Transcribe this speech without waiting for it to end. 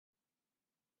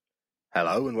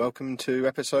Hello and welcome to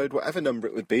episode whatever number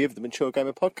it would be of the Mature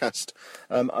Gamer podcast.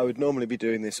 I would normally be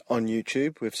doing this on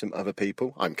YouTube with some other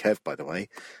people. I'm Kev, by the way.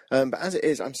 But as it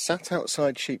is, I'm sat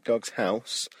outside Sheepdog's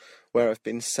house where I've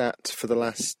been sat for the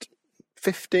last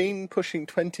 15, pushing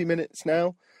 20 minutes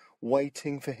now,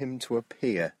 waiting for him to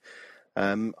appear.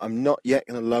 I'm not yet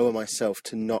going to lower myself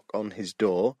to knock on his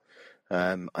door.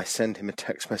 I send him a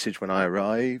text message when I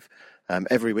arrive.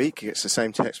 Every week he gets the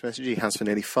same text message. He has for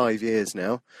nearly 5 years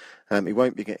now. He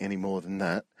won't be getting any more than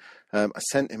that. I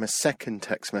sent him a second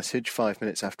text message 5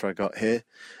 minutes after I got here.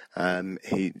 And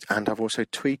I've also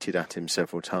tweeted at him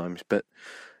several times. But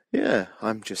yeah,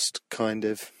 I'm just kind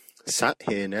of sat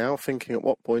here now thinking, at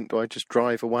what point do I just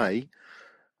drive away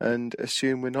and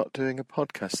assume we're not doing a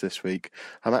podcast this week?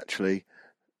 I'm actually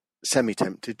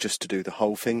semi-tempted just to do the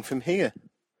whole thing from here.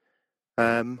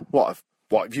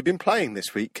 What have you been playing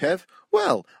this week, Kev?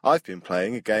 Well, I've been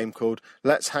playing a game called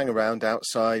Let's Hang Around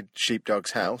Outside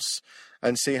Sheepdog's House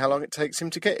and see how long it takes him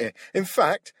to get here. In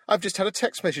fact, I've just had a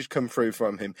text message come through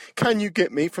from him. Can you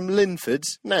get me from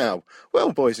Linford's now?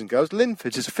 Well, boys and girls,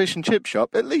 Linford's is a fish and chip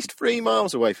shop at least 3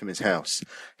 miles away from his house.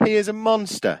 He is a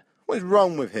monster. What is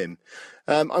wrong with him?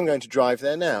 I'm going to drive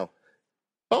there now.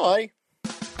 Bye.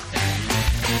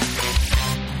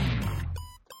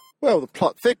 Well, the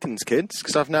plot thickens, kids,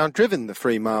 because I've now driven the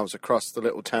 3 miles across the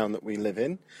little town that we live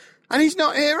in, and he's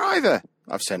not here either.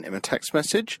 I've sent him a text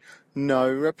message, no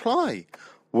reply.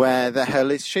 Where the hell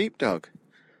is Sheepdog?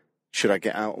 Should I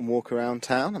get out and walk around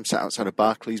town? I'm sat outside of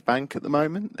Barclays Bank at the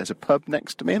moment. There's a pub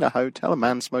next to me and a hotel, a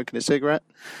man smoking a cigarette.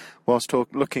 Whilst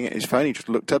looking at his phone, he just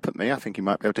looked up at me. I think he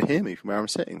might be able to hear me from where I'm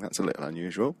sitting. That's a little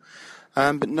unusual.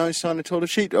 But no sign at all of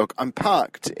Sheepdog. I'm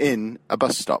parked in a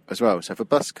bus stop as well, so if a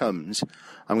bus comes,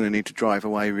 I'm going to need to drive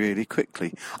away really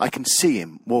quickly. I can see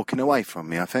him walking away from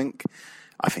me, I think.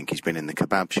 I think he's been in the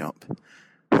kebab shop.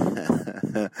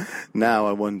 Now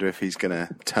I wonder if he's going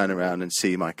to turn around and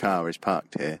see my car is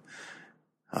parked here.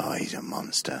 Oh, he's a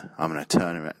monster. I'm going to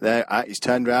turn around. There, he's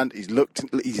turned around. He's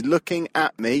looking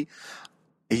at me.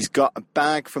 He's got a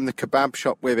bag from the kebab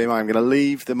shop with him. I'm going to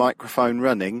leave the microphone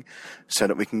running so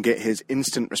that we can get his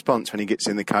instant response when he gets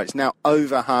in the car. It's now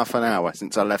over half an hour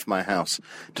since I left my house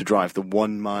to drive the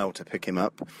 1 mile to pick him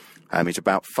up. He's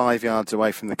about 5 yards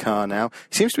away from the car now.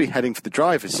 He seems to be heading for the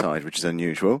driver's side, which is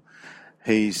unusual.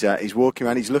 He's walking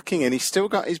around, he's looking in, he's still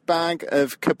got his bag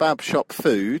of kebab shop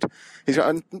food. He's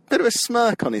got a bit of a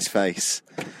smirk on his face.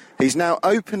 He's now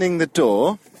opening the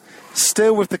door,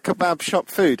 still with the kebab shop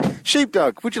food.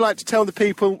 Sheepdog, would you like to tell the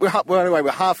people, we're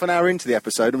half an hour into the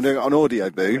episode, I'm doing it on audio,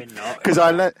 boo. Because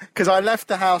I left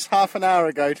the house half an hour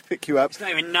ago to pick you up. It's not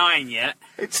even 9 yet.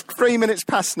 It's 3 minutes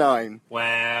past 9.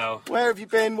 Wow. Where have you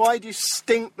been? Why do you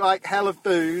stink like hell of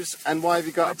booze? And why have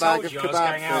you got a bag of kebab I was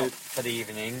going out food? for the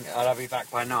evening. I'll be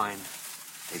back by 9.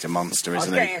 He's a monster,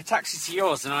 isn't he? I was getting a taxi to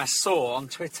yours and I saw on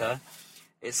Twitter,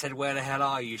 it said, "Where the hell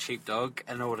are you, Sheepdog?"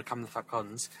 And all to come the fuck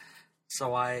ons.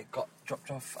 So I got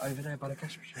dropped off over there by the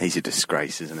cash machine. He's a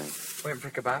disgrace, isn't he? Went for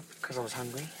a kebab because I was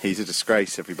hungry. He's a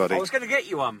disgrace, everybody. I was going to get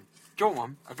you one. Do you want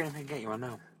one? I'm going to get you one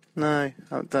now. No,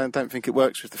 I don't think it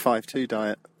works with the 5-2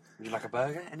 diet. Would you like a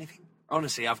burger? Anything?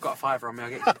 Honestly, I've got a fiver on me. I'll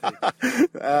get you some food.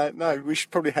 No, we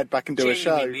should probably head back and do a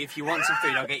show. If you want some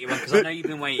food, I'll get you one because I know you've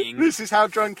been waiting. This is how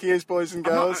drunk he is, boys and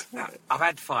girls. I've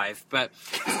had 5, but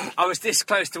I was this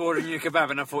close to ordering you a kebab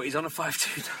and I thought he's on a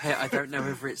 5-2 diet. I don't know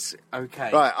whether it's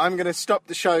okay. Right, I'm going to stop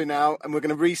the show now and we're going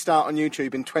to restart on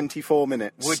YouTube in 24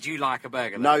 minutes. Would you like a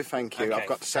burger? Then? No, thank you. Okay, I've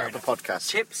got to set up a podcast.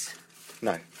 Chips?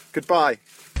 No. Goodbye.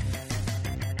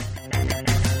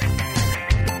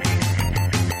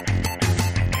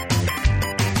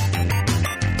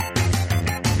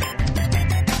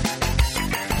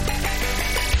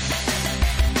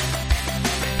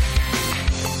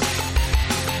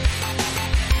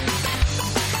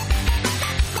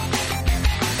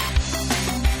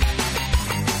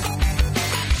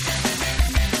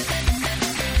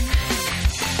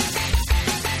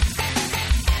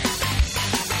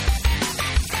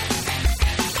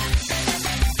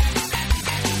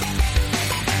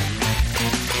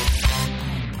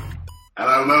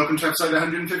 Hello and welcome to episode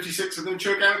 156 of the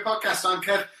Mature Gamer Podcast. I'm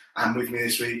Kev, and with me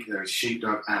this week there is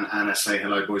Sheepdog and Anna. Say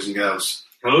hello, boys and girls.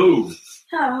 Hello.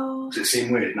 Hello. Does it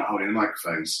seem weird not holding the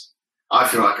microphones? I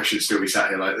feel like I should still be sat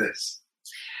here like this.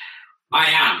 I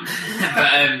am,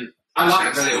 but I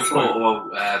like the little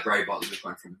portable Bray bottle we've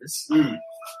got from this.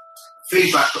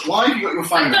 Feedback, but why have you got your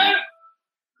phone on?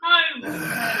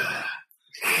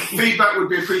 Feedback would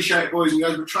be appreciated, boys and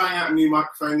girls. We're trying out a new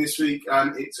microphone this week.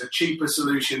 It's a cheaper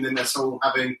solution than us all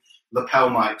having lapel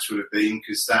mics would have been,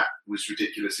 because that was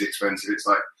ridiculously expensive. It's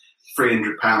like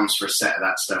 £300 for a set of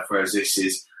that stuff, whereas this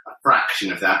is, I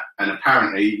fraction of that, and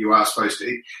apparently you are supposed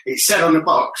to. It said on the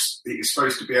box that you're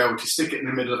supposed to be able to stick it in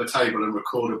the middle of a table and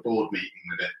record a board meeting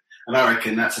with it. And I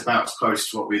reckon that's about as close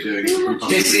to what we're doing.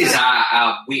 This is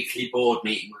our weekly board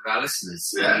meeting with our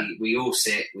listeners. Yeah. We all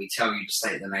sit, we tell you the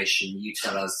state of the nation, you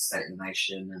tell us the state of the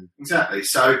nation. And Exactly.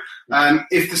 So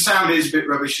if the sound is a bit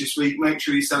rubbish this week, make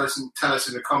sure you tell us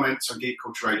in the comments on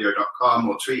geekcultureradio.com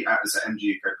or tweet at us at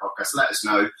MGUK Podcast. Let us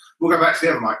know. We'll go back to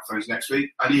the other microphones next week.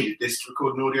 I needed this to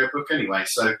record an audio book anyway,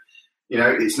 so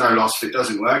it's no loss if it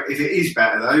doesn't work. If it is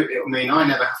better, though, it'll mean I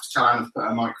never have to tell Anna to put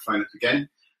her microphone up again.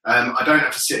 I don't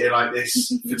have to sit here like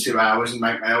this for 2 hours and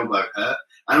make my elbow hurt.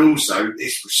 And also,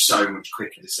 this was so much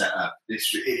quicker to set up. It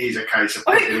is a case of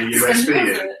putting a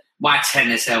USB in. my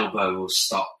tennis elbow will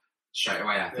stop straight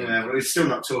away, I think. Yeah, well, he's still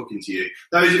not talking to you.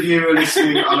 Those of you who are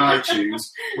listening on iTunes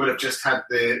would have just had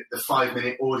the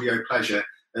 5-minute audio pleasure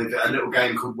of a little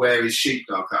game called Where is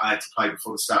Sheepdog that I had to play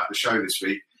before the start of the show this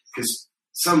week, because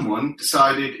someone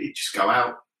decided he'd just go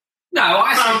out. No,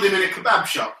 I found him in a kebab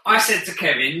shop. I said to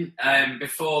Kevin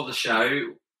before the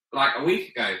show, like a week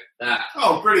ago, that...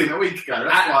 Oh, brilliant, a week ago.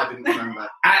 That's why I didn't remember.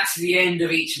 At the end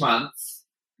of each month,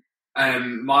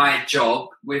 my job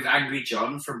with Angry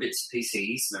John from Bits and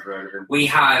PCs, never heard of him. We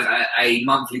have a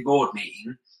monthly board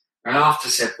meeting, and after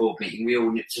said board meeting, we all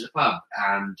nip to the pub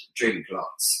and drink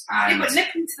lots. And yeah, but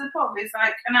nipping to the pub is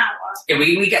like an hour. Yeah,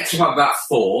 we get to the pub about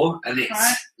 4, and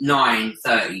it's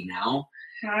 9:30 now.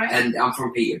 Right. And I'm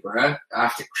from Peterborough. I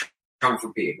have to come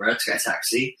from Peterborough to get a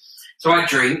taxi. So I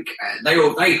drink.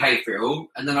 They pay for it all,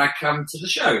 and then I come to the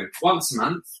show once a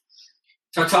month.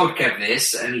 So I told Kev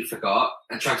this, and he forgot,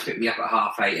 and tried to pick me up at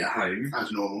 8:30 at home.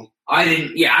 That's normal. I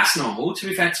didn't. Yeah, that's normal. To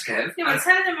be fair to Kev. Yeah, but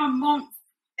telling him a month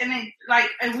and then like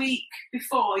a week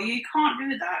before, you can't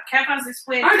do that. Kev has this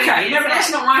weird. Okay, no, but that's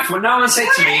not my fault. No one said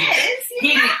to me.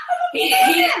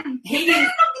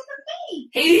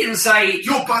 He didn't say...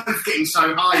 You're both getting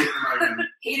so high at the moment.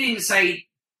 He didn't say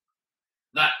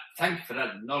that, thank you for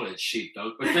that knowledge,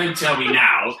 Sheepdog, but don't tell me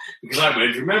now, because I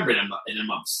won't remember in a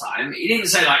month's time. He didn't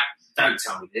say, like, don't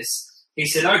tell me this. He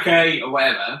said, okay, or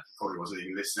whatever. Probably wasn't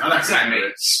even listening.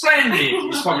 Exactly. Splendid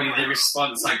was probably the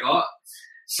response I got.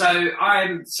 So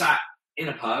I'm sat in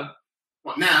a pub.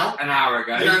 What, now? An hour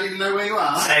ago. You don't even know where you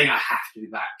are? Saying I have to be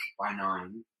back by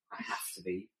 9. I have to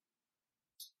be.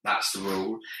 That's the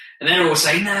rule. And they're all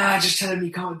saying, nah, just tell them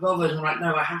you can't be bothered. And I'm like,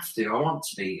 no, I have to. I want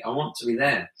to be. I want to be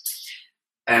there.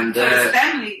 And it's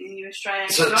them leading you astray.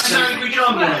 So we go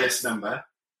on this number?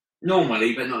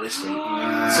 Normally, but not this week.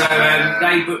 So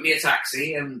they booked me a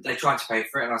taxi and they tried to pay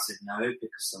for it. And I said no,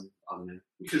 because I don't know.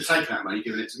 You could have taken that money,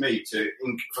 given it to me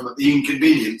from the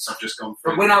inconvenience I've just gone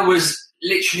through. But when I was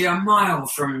literally a mile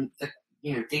from the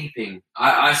Deeping,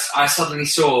 I suddenly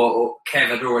saw Kev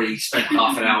had already spent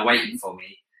half an hour waiting for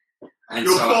me. And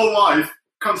your poor wife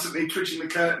constantly twitching the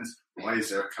curtains. Why is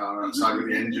there a car outside with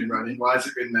the engine running? Why has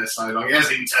it been there so long? He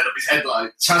hasn't even turned up his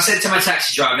headlights. So I said to my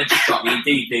taxi driver, just drop me in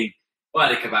Deeping, buy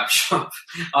the kebab shop.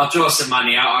 I'll draw some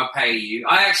money out, I'll pay you.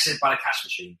 I actually said buy the cash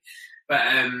machine. But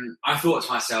I thought to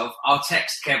myself, I'll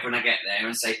text Kev when I get there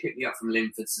and say, pick me up from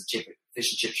Linford's fish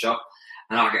and chip shop,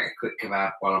 and I'll get a quick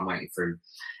kebab while I'm waiting for him.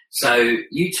 So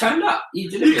you turned up. You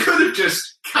delivered. You could have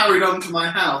just carried on to my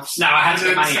house. No, I had to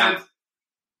get money out.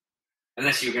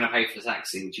 Unless you were going to pay for the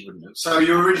taxi, which you wouldn't have. So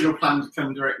your original plan to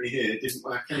come directly here didn't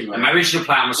work anyway? And my original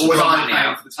plan was to draw money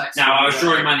out. For the taxi? No, I was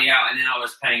drawing money out, and then I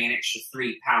was paying an extra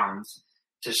 £3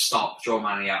 to stop, draw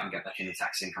money out, and get back in the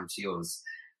taxi and come to yours.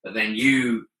 But then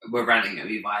you were ranting at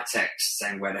me via text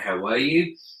saying, where the hell were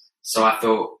you? So I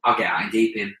thought, I'll get out in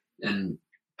Deeping and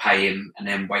pay him, and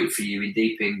then wait for you in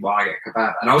Deeping while I get a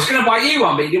kebab. And I was going to buy you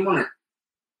one, but you didn't want it.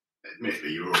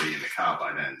 Admittedly, you were already in the car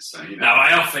by then, so you know. No,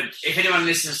 I offered. If anyone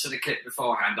listens to the clip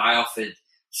beforehand, I offered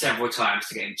several times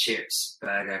to get him chips,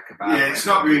 burger, kebab. Yeah, it's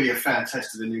not really a fair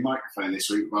test of the new microphone this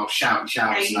week. Well, shouts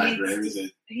over here, is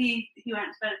it? He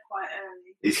went to bed quite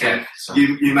early. He's good.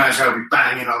 You may as well be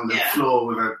banging on the floor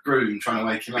with a broom trying to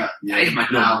wake him up. Yeah, he's my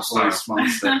normal voice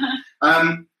monster.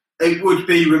 It would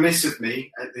be remiss of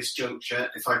me at this juncture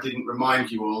if I didn't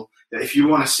remind you all that if you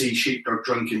want to see Sheepdog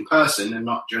drunk in person and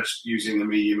not just using the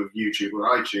medium of YouTube or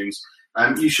iTunes,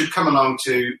 you should come along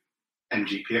to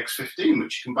MGPX15,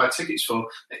 which you can buy tickets for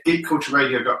at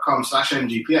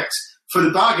geekcultureradio.com/MGPX. For the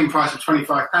bargain price of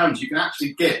 £25, you can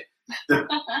actually get the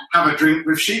Have a Drink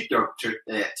with Sheepdog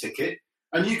ticket,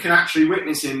 and you can actually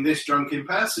witness him this drunk in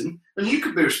person, and you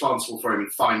could be responsible for him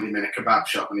and find him in a kebab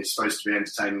shop when he's supposed to be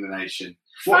entertaining the nation.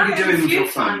 What are you doing with your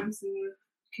phone?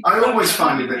 I always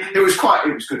find it was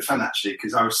good fun actually,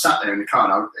 because I was sat there in the car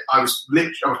and I was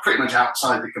pretty much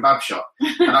outside the kebab shop,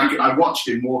 and I watched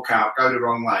him walk out, go the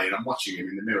wrong way, and I'm watching him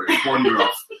in the mirror, just wander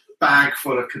off, bag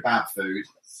full of kebab food,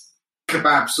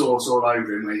 kebab sauce all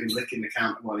over him, where he was licking the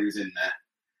counter while he was in there.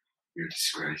 You're a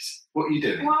disgrace. What are you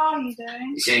doing? What are you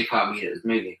doing? It's the only part of me that was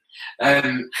moving. I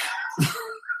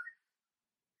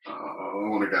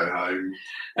want to go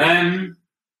home.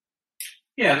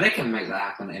 Yeah, they can make that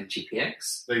happen at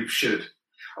MGPX. They should.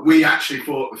 We actually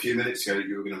thought a few minutes ago that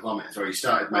you were going to vomit, so you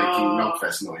started making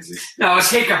Nogfest noises. No, I was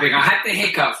hiccuping. I had the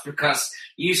hiccups because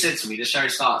you said to me the show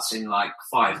starts in like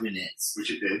 5 minutes. Which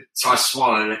it did. So I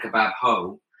swallowed a kebab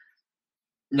whole,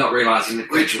 not realising the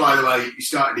Which, by the way, you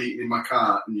started eating in my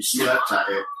car and you slurped at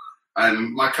it.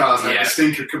 And my car's had a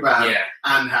stink of kebab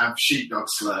and have sheepdog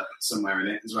slurp somewhere in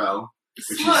it as well.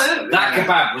 That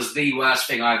kebab was the worst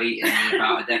thing I've eaten in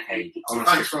about a decade.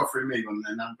 Honestly. Thanks for offering me one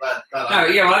then. I'm glad. Well, I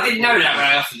didn't know that when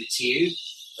I offered it to you,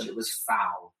 but it was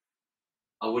foul.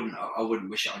 I wouldn't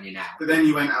wish it on you now. But then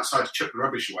you went outside to chuck the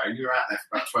rubbish away and you were out there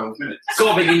for about 12 minutes.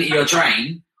 Gobbing into your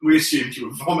drain. We assumed you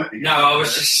were vomiting. No, I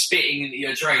was just spitting into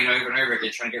your drain over and over again,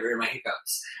 trying to get rid of my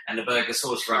hiccups and the burger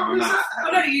sauce around my mouth.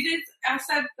 Oh no, you did. I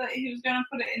said that he was going to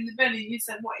put it in the bin, and you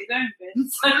said, "What, you don't bin?"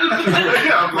 So.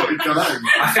 Yeah, I thought he'd gone home.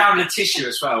 I found a tissue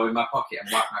as well in my pocket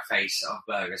and wiped my face of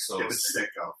burger sauce. Get the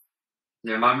stick off.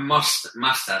 Yeah, my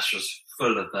mustache was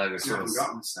full of burger You haven't sauce.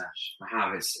 got a moustache. I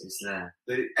have. It's there.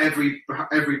 Every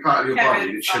part of your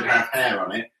body that should have hair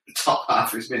on it, the top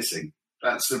half is missing.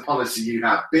 That's the policy you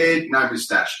have. Beard, no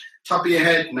moustache. Top of your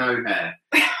head, no hair.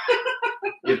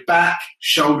 Your back,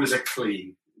 shoulders are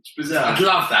clean. It's bizarre. I'd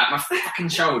love that. My fucking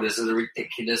shoulders are the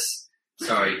ridiculous.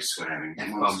 Sorry, He's swearing.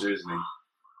 F-bomb. Monster, isn't he?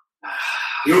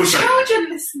 He also, Children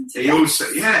listen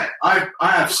to I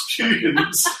have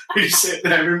students who sit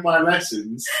there in my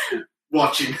lessons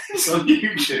watching this on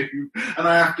YouTube, and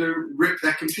I have to rip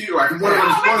their computer out. And one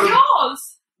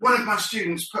of my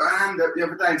students put her hand up the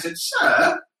other day and said,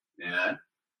 "Sir, yeah, do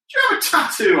you have a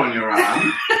tattoo on your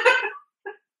arm?"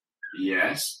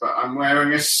 "Yes, but I'm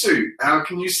wearing a suit. How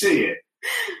can you see it?"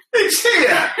 "It's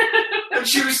here." And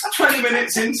she was 20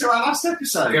 minutes into our last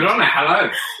episode. Good on it.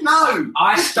 Hello. No,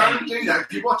 don't do that.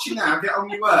 If you're watching now, get on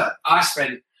your work. I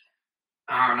spent an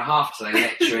hour and a half today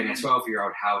lecturing a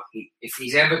 12-year-old how if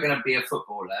he's ever going to be a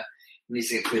footballer, he needs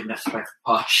to get good enough to play for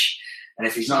Posh. And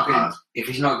if he's not good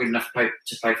enough to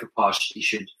play for Posh, he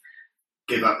should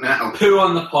give up now. Poo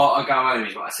on the pot or go home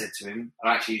is what I said to him.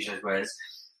 I actually use those words.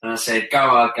 And I said, go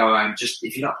home. Just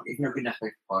if you're not good enough to play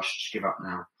for Posh, just give up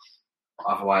now.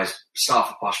 Otherwise, start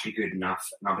for Posh, be good enough,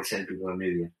 and I'll be telling people I knew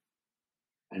you.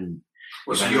 And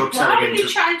so you're why are you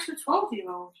chatting to a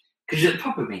 12-year-old? Because you're at the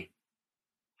pub with me.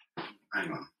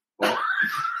 Hang on. What?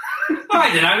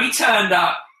 I don't know. He turned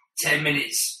up 10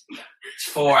 minutes,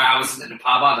 4 hours into the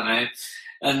pub, I don't know,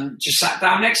 and just sat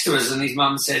down next to us. And his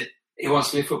mum said he wants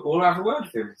to be a footballer. Have a word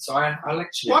with him. So I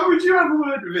lectured him. Why would you have a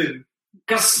word with him?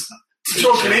 Because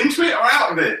talking into it or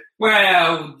out of it?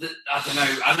 Well, I don't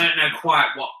know. I don't know quite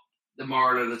what the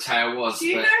moral of the tale was. Do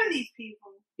you know these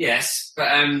people? Yes, but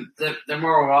the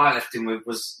moral I left him with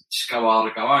was just go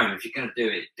hard or go home. If you're going to do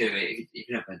it, do it. If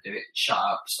you're not going to do it, shut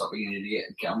up, stop being an idiot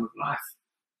and get on with life.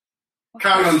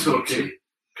 Carry on talking,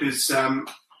 because I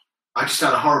just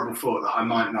had a horrible thought that I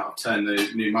might not have turned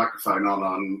the new microphone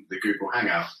on the Google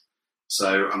Hangout.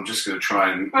 So I'm just going to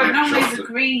try and... Well, nobody's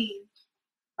agreeing.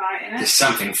 Right, there's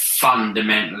something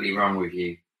fundamentally wrong with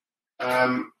you.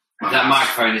 That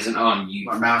microphone isn't on.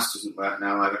 My mouse doesn't work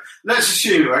now either. Let's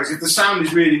assume, if the sound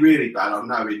is really, really bad, I'll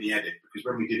know in the edit, because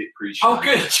when we did it pre-show... Oh,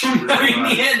 good. You know in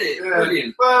the edit. Yeah.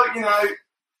 Brilliant. Well,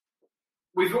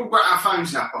 we've all got our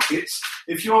phones in our pockets.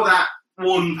 If you're that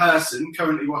one person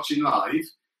currently watching live,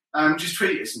 just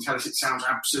tweet us and tell us it sounds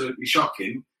absolutely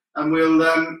shocking, and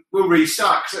we'll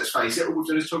restart, because let's face it, all we've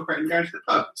done is talk about going to the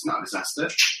pub. It's not a disaster.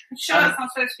 Sure, it's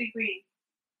not supposed to be green.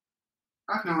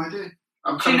 I have no idea.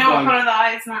 Do you know what colour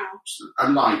that is now? A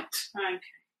light. Okay.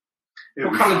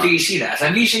 What colour do you see that?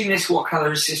 Have you seen this? What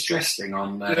colour is this dressed in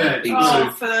on? For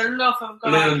the love of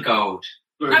God. Blue and gold.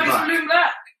 Blue No, and it's black. blue and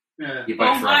black. Yeah. You're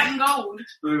Gold, both black right. and gold.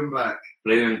 Blue and black.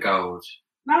 Blue and gold.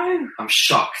 No. I'm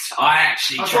shocked. I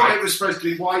actually I tried. thought it was supposed to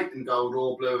be white and gold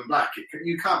or blue and black.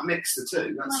 You can't mix the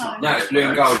two. That's No. not. No, it's blue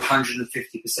and gold, 150%. No,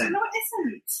 it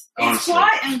isn't. It's Honestly.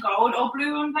 white and gold or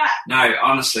blue and black. No,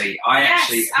 honestly, I Yes,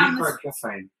 actually. and You broke your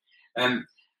phone.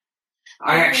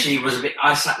 I actually was a bit.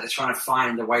 I sat there trying to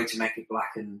find a way to make it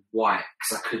black and white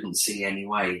because I couldn't see any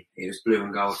way. It was blue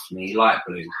and gold for me, light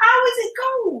blue, How is it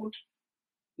gold?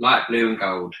 light blue and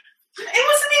gold. It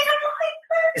wasn't even light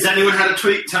blue. Has anyone had a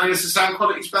tweet telling us the sound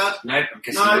quality's bad? Nope, I'm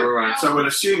guessing No. you're all right. So we'll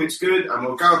assume it's good, and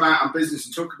we'll go about our business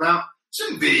and talk about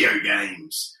some video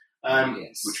games.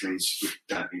 Yes. which means we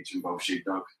don't need to involve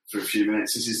Sheepdog for a few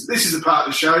minutes. This is the part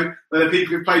of the show where the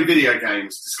people who play video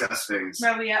games discuss things.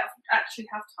 Where we actually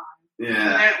have time.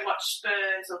 Yeah. We don't watch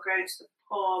Spurs or go to the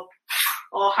pub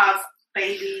or have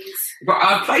babies. But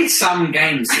I've played some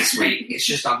games this week. It's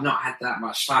just I've not had that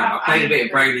much time. I played a bit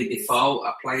of Bravely Default.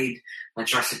 I played my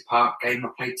Jurassic Park game. I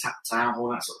played Tapped Out, all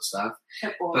that sort of stuff.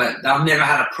 But I've never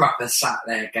had a proper sat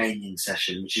there gaming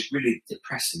session, which is really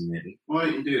depressing, really. Why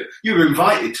don't you do it? You were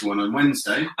invited to one on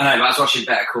Wednesday. I know, but I was watching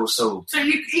Better Call Saul. So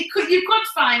you could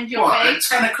find your What, mate. at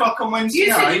 10 o'clock on Wednesday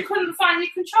You said night? you couldn't find your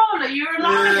controller. You're a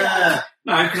liar. Yeah.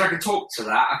 No, because I could talk to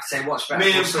that. I could say, watch Better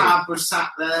Me Call and Saul. Pab were sat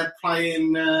there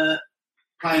playing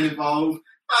Evolve.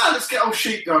 Let's get old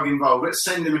Sheepdog involved. Let's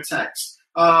send him a text.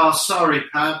 Oh, sorry,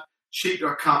 Pab.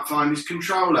 Sheepdog can't find his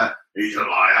controller. He's a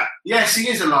liar. Yes, he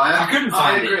is a liar. I couldn't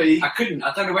find agree. it. I couldn't.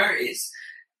 I don't know where it is.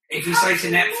 If you say to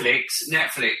Netflix,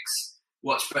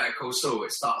 watch Better Call Saul,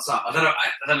 it starts up. I don't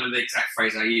know the exact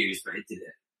phrase I used, but it did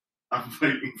it. I'm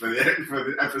waiting for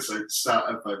the episode to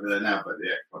start up over there now, but the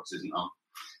Xbox isn't on.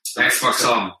 Xbox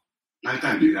on. No,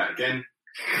 don't do that again.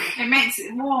 It makes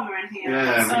it warmer in here.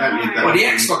 Yeah, It's we don't need annoying. that. Well, the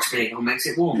Xbox being on makes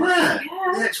it warmer. Yeah,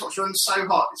 Yeah. the Xbox runs so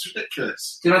hot, it's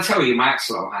ridiculous. Did I tell you my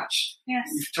axolotl hatched? Yes.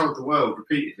 You've told the world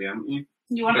repeatedly, haven't you?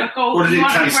 You want But a gold? what does You it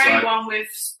want a taste grey like? one with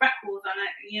speckles on it,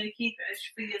 and you're gonna keep it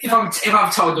for yourself. If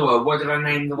I've told the world, what did I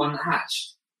name the one that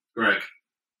hatched? Greg.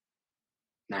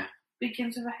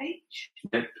 Begins with a H.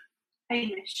 Nope.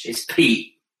 Hamish. It's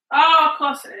Pete. Oh, of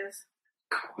course it is.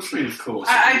 What do you mean, of course?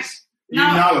 I- it is? You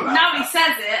Now, know about now he that.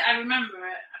 says it, I remember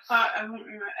it. I won't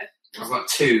remember it. I've got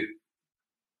two.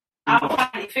 I'm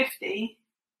finally 50.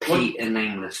 Pete and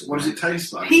Nameless. What does it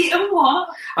taste like? Pete and what?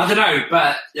 I don't know,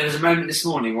 but there was a moment this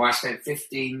morning where I spent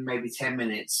 15, maybe 10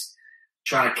 minutes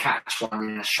trying to catch one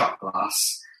in a shot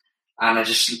glass, and I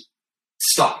just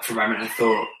stopped for a moment and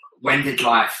thought, when did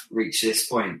life reach this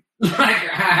point? Like,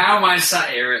 how am I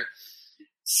sat here at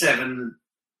 7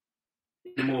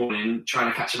 in the morning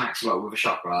trying to catch an axolotl with a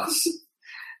shot glass?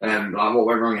 Like, what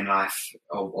went wrong in life?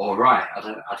 Or right,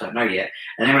 I don't know yet.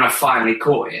 And then when I finally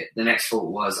caught it, the next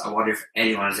thought was, I wonder if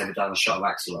anyone has ever done a shot of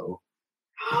axolotl.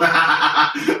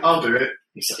 I'll do it.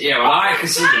 Yeah, well, I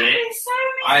considered it. It's so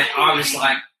many. I was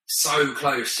like so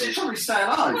close. They'll to probably stay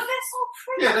But alive. they're so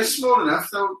pretty. Yeah, they're small enough.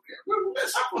 Well,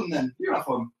 let's have one then. You have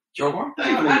one. Do you want one?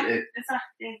 Dave will eat it.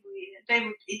 Exactly. Dave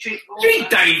would drink all Drink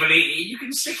that. Dave will eat it. You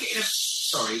can stick it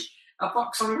in a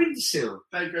box on a windowsill.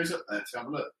 Dave goes up there to have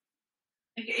a look.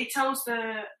 It tells the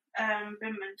binman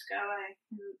to go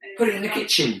away. Put it in the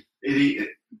kitchen. He'd eat it.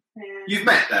 Yeah. You've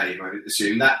met Dave, I would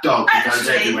assume. That dog who goes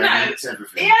Actually, everywhere no. and eats He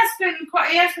everything. has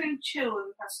been chill in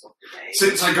the past couple of days.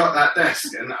 Since I got that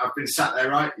desk, and I've been sat there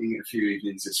writing a few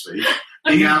evenings this week.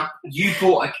 You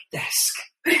bought a desk.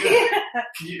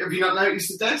 Have you not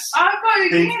noticed the desk? I've got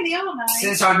it He- nearly all night.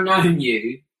 Since I've known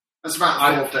you, That's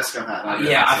about the fourth desk I've had.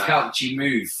 I've helped you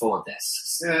move 4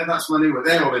 desks. Yeah, that's my new one.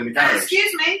 They're all in the garage.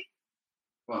 Excuse me.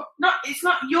 What? It's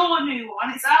not your new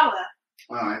one. It's our.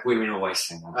 Alright. Women always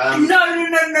say that.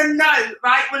 No.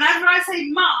 Right. Whenever I say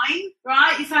mine,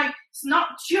 right, it's like it's not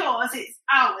yours. It's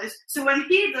ours. So when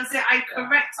he does it, I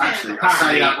correct Actually, him. I say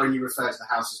Apparently- that when you refer to the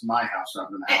house as my house rather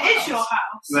than our It is house. your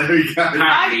house. There we go.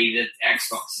 Apparently, the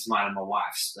Xbox is mine and my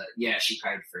wife's, but yeah, she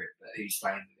paid for it, but who's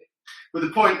playing with it? But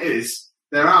the point is,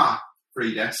 there are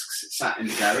 3 desks sat in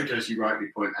the garage, as you rightly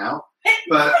point out.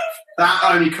 But that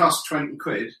only cost 20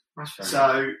 quid. That's fair.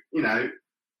 So, you know,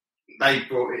 they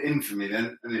brought it in for me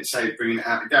then, and it saved bringing it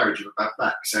out the garage with a bad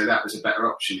back. So that was a better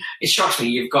option. It shocks me,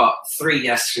 you've got 3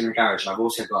 desks in the garage, and I've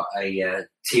also got a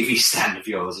TV stand of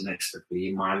yours inexplicably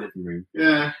in my living room.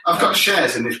 Yeah. I've got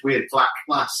shares in this weird black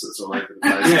glass that's all over the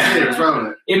place. Yeah. It's here as well,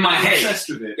 isn't it? In my I'm head, obsessed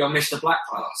with it. you're Mr. Black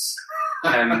Glass.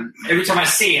 Every time I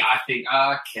see it, I think,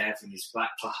 Kevin, this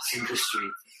black glass industry.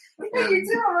 Yeah, you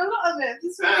do have a lot of it.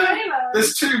 This is really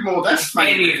There's 2 more desks.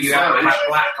 Many of you have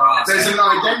black glass. There's an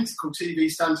identical TV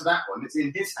stand to that one. It's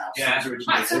in his house. Yeah. It was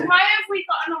originally Right, so here. why have we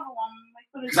got another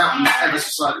one? Because that one's ever so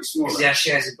slightly smaller. Yeah,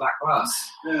 shares in black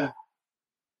glass. Yeah.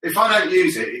 If I don't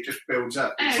use it, it just builds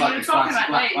up. It's Oh, like you this were talking black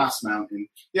about Dave. glass mountain.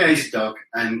 Yeah, he's a dog,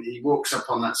 and he walks up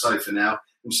on that sofa now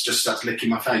and just starts licking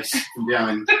my face from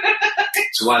behind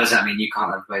So why does that mean you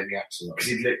can't have a baby axolotl? because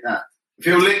he'd lick that. If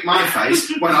he'll lick my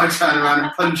face when I turn around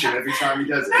and punch him every time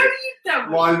he does No, it, you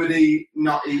don't. why would he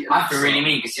not eat an I feel really axolotl?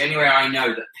 mean, because the only way I know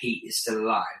that Pete is still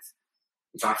alive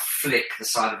is I flick the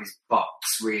side of his box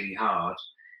really hard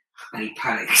and he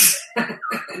panics.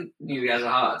 He has a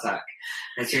heart attack.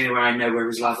 That's the only way I know where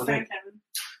his life will be. Sorry, Kevin.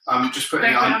 I'm just putting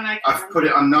it Don't put it on. on there, I've Kevin. put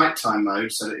it on nighttime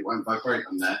mode so that it won't vibrate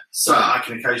on there. So So I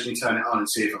can occasionally turn it on and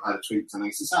see if I've had a tweak or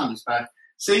something. So the sound is bad.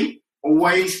 See?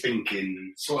 always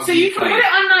thinking. Sort of So you can played. put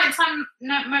it on nighttime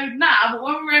mode now, but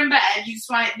when we're in bed, you just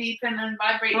like beeping and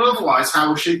vibrating. Well, otherwise, how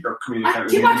will Sheepdog communicate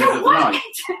with I you in the middle don't of the want night?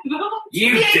 it to.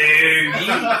 You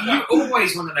do. You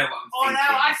always want to know what I'm Oh thinking.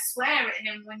 no, I swear at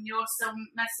him when you're still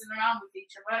messing around with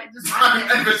each other. It doesn't I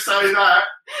matter. never say that.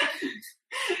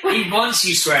 He wants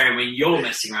you swearing when you're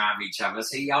messing around with each other,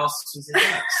 so he asks me to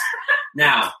dance.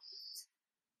 Now,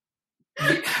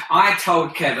 I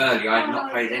told Kev earlier I had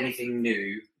not played anything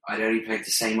new. I'd only played the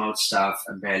same old stuff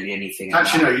and barely anything.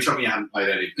 Actually, no, you told me you hadn't played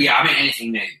anything. Yeah, I mean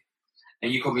anything new.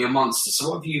 And you called me a monster. So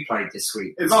what have you played this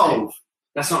week? Evolve.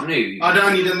 That's not new. I'd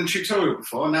only done the tutorial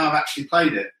before, now I've actually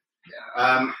played it.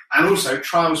 And also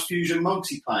Trials Fusion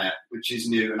multiplayer, which is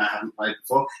new and I haven't played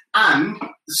before, and the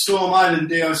Storm Island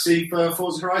DLC for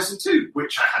Forza Horizon 2,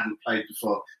 which I hadn't played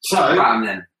before. Talk So, about him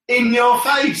then. in your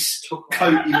face, Talk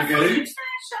about Coaty I thought you Magoo. finished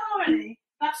it already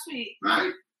last week.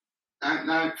 Right?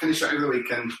 No, finished it over the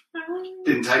weekend.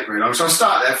 Didn't take very long. So I'll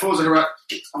start there. Forza Horizon.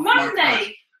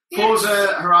 Monday.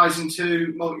 Forza Horizon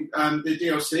 2, the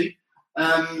DLC,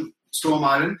 Storm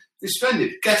Island, is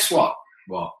splendid. Guess what?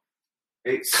 What?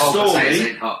 It's Cold potatoes stormy.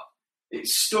 ain't hot.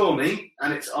 It's stormy,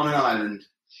 and it's on an island.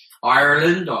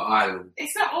 Ireland or Ireland?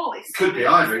 It's not always. It could be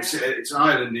either. It's an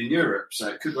island in Europe, so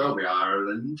it could well be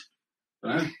Ireland. I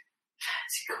don't know.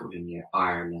 What's he calling you?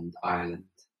 Ireland.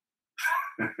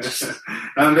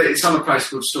 But it's on a place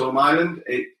called Storm Island.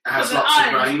 It has The lots of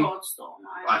island's rain. called Storm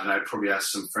Island. I don't know, it probably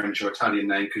has some French or Italian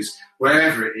name, because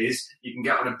wherever it is, you can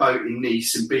get on a boat in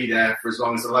Nice and be there for as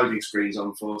long as the loading screen's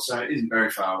on for, so it isn't very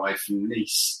far away from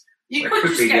Nice. You It could could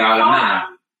just be get the Isle of car Man.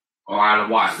 around. Or Isle of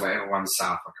Wight, whatever one's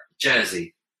south.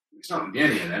 Jersey. It's not going to be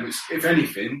any of them. It's, if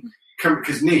anything,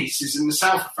 because Nice is in the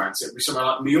south of France, it would be somewhere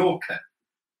like Mallorca,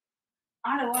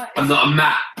 I don't know. I'm not a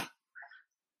map.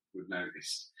 would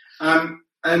notice.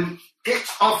 And get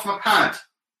off my pad.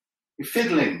 You're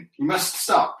fiddling. You must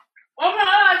stop. Well, I'm not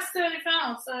allowed to do anything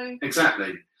else, so.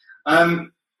 Exactly.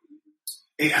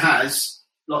 It has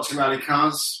lots of rally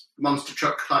cars, monster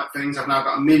truck type things. I've now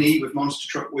got a Mini with monster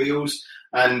truck wheels,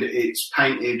 and it's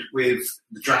painted with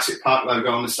the Jurassic Park logo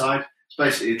on the side. It's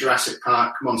basically a Jurassic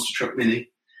Park monster truck Mini.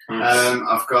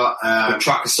 I've got The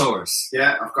Truckosaurus.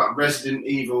 I've got a Resident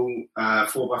Evil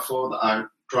 4x4 that I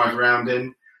drive around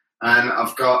in, and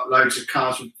I've got loads of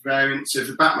cars with variants of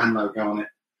the Batman logo on it.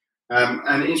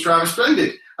 And it's rather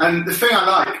splendid. And the thing I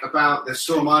like about the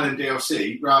Storm Island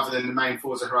DLC, rather than the main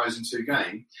Forza Horizon 2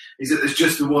 game, is that there's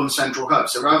just the one central hub.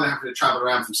 So rather than having to travel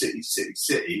around from city to city to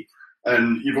city,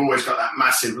 and you've always got that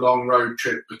massive long road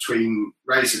trip between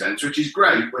race events, which is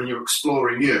great when you're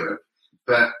exploring Europe,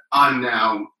 but I'm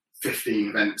now 15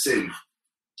 events in.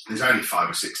 There's only 5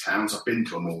 or 6 towns. I've been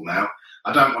to them all now.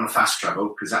 I don't want to fast travel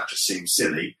because that just seems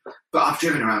silly, but I've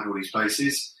driven around all these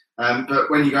places.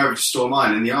 But when you go over to Storm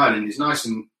Island, the island is nice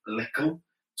and little.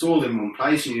 It's all in one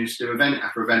place, and you just do event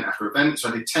after event after event. So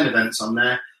I did 10 events on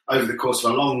there over the course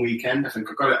of a long weekend. I think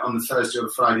I got it on the Thursday or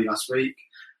the Friday last week,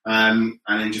 and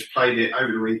then just played it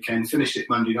over the weekend, finished it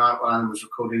Monday night while I was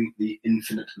recording the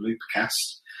Infinite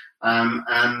Loopcast.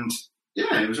 And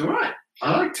yeah, it was all right.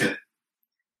 I liked it.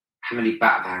 How many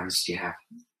bat vans do you have?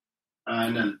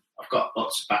 And I've got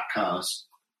lots of back cars.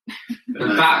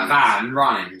 The bat van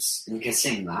rhymes, and you can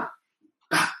sing that.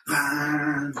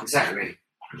 Van. Exactly.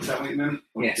 Is that what you meant?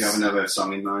 Or Yes. do you have another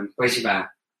song in mind? Where's your van?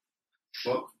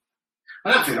 What?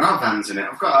 I don't think there are vans in it.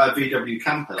 I've got a VW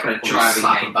camper. Kind of I'll driving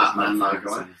slap a game. Batman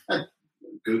logo on it. A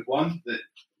good one that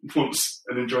wants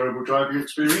an enjoyable driving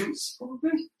experience,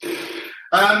 probably.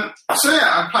 So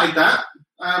yeah, I played that.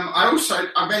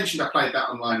 I mentioned I played that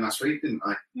online last week, didn't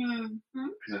I? Mm-hmm.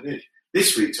 Because I did.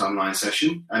 This week's online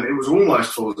session, and it was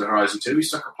almost Forza Horizon 2. We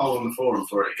stuck a poll on the forum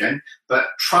for it again, but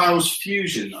Trials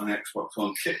Fusion on Xbox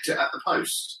One kicked it at the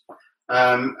post.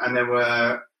 And there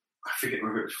were, I forget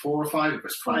whether it was 4 or 5 of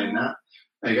us playing that.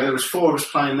 There you go, there was 4 of us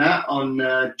playing that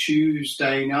on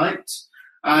Tuesday night.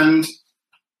 And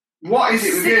what is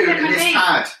it with you and this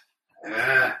pad?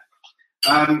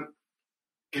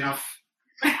 Get off.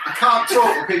 I can't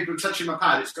talk with people touching my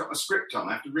pad. It's got my script on.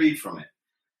 I have to read from it.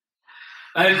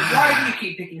 Why do you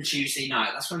keep picking Tuesday night?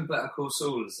 That's when Better Call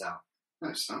Saul is out. No,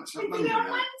 it's not We Monday did it on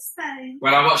night. Wednesday.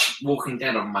 Well, I watched Walking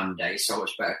Dead on Monday, so I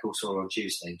watched Better Call Saul on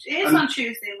Tuesday. It is on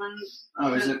Tuesday when.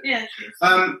 Oh, is it? Yeah, Tuesday.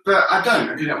 But I don't.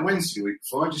 I did it on Wednesday the week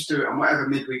before. I just do it on whatever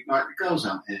midweek night the girls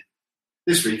aren't here.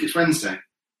 This week it's Wednesday.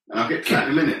 And I'll get to that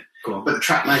in a minute. Go on. But the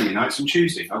track mania night's on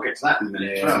Tuesday. I'll get to that in a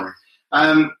minute as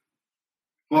well.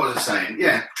 What was I saying?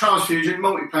 Yeah, Trials Fusion,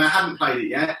 multiplayer. Haven't played it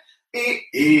yet. It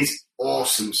is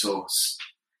awesome sauce.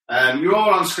 You're all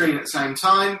on screen at the same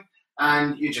time,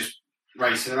 and you just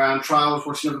racing around trials,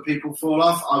 watching other people fall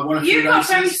off. I won a few You got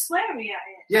very races. sweary at it.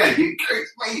 Yeah,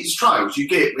 it's trials. You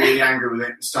get really angry with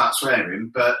it and start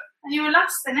swearing, but And you were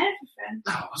last in everything.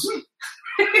 no, I wasn't.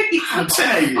 How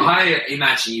dare you? I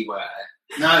imagine you were.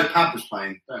 No, Pab was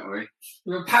playing. Don't worry.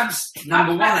 Well, Pab's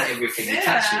number one at everything he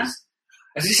Yeah. touches.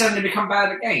 Has he suddenly become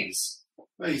bad at games?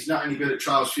 Well, he's not only good at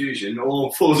Trials Fusion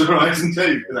or Forza Horizon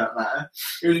 2, for that matter.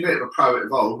 He was a bit of a pro at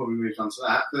Evolve when we moved on to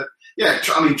that. But yeah,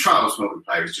 Trials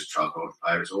multiplayer is just Trials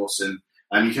multiplayer. It's awesome.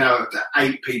 And you can have up to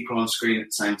 8 people on screen at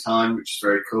the same time, which is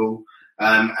very cool.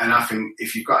 And I think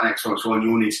if you've got an Xbox One,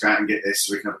 you'll need to go out and get this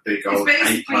so we can have a big old It's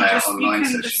basically 8-player just, online you can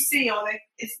session. just see, or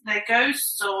is they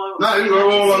ghosts, or... No, you we're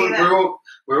all can see them.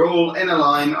 we're all in a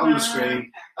line on the Ah,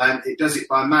 screen, and it does it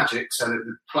by magic, so that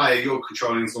the player you're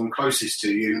controlling is the one closest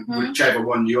to you, Mhm. whichever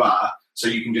one you are. So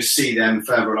you can just see them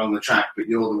further along the track, but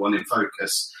you're the one in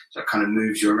focus. So it kind of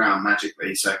moves you around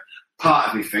magically. So part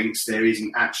of me thinks there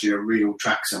isn't actually a real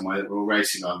track somewhere that we're all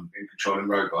racing on and controlling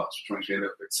robots, which makes me a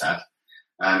little bit sad.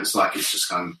 It's like it's just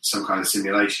kind of some kind of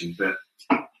simulation, but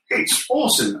it's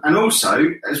awesome. And also,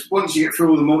 once you get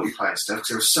through all the multiplayer stuff, because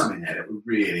there was some in there that were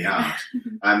really hard.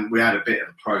 We had a bit of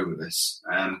a pro with us,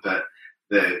 but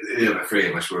the other 3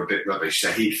 of us were a bit rubbish.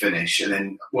 So he'd finish, and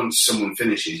then once someone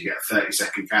finishes, you get a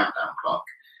 30-second countdown clock,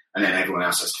 and then everyone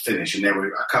else has to finish. And there were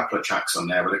a couple of tracks on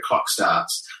there where the clock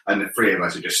starts, and the 3 of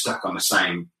us are just stuck on the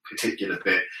same particular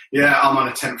bit. Yeah, I'm on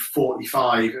attempt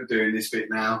 45 of doing this bit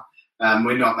now.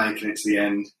 We're not making it to the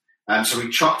end. So we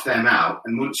chopped them out,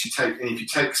 and if you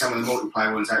take some of the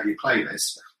multiplayer ones out of your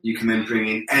playlist, you can then bring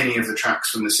in any of the tracks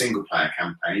from the single player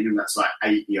campaign, and that's like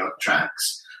 80 odd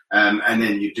tracks. And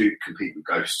then you do compete with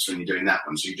ghosts when you're doing that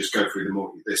one. So you just go through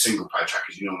the single player track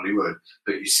as you normally would,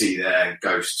 but you see their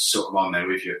ghosts sort of on there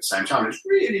with you at the same time. It's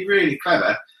really, really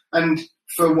clever. And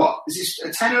for what? Is this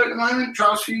a tenner at the moment,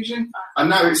 Trials Fusion? I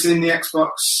know it's in the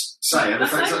Xbox sale. Is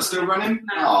that still running?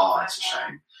 No, Oh, that's a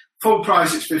shame. Full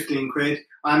price, it's 15 quid.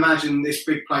 I imagine this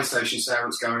big PlayStation sale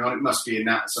that's going on, it must be in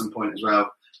that at some point as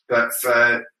well. But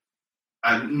for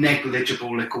a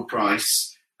negligible little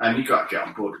price, you've got to get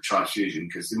on board with Trials Fusion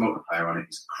because the multiplayer on it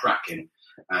is cracking.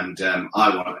 And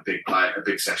I want a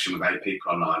big session with 8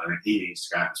 people online, and he needs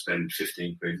to go out and spend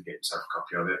 15 quid to get himself a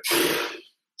copy of it.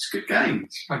 It's a good game.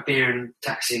 My beer and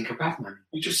taxi and kebab money.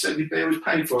 You just said your beer was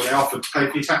paid for, and they offered to pay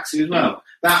for your taxi as well.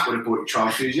 That would have bought you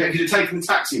Trials Fusion. If you'd have taken the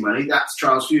taxi money, that's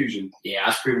Trials Fusion. Yeah, I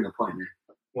was proving the point there.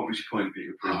 What was your point that you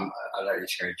were proving? I don't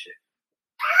change it.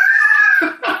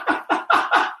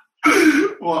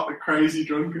 What a crazy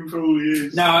drunken fool he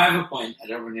is. No, I have a point. I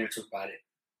don't really want to talk about it.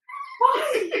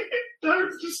 Why?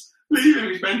 Don't just leave him,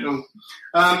 he's mental.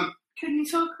 Can you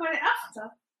talk about it after?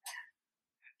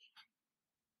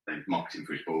 They mocked him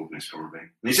for his baldness, probably. And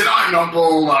he said, I'm not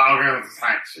bald, I'll go with the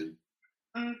taxi.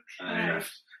 And then he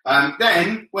left.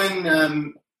 Then,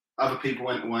 when other people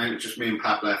went away, it was just me and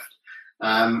Pat left,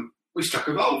 we stuck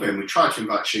Evolve in. We tried to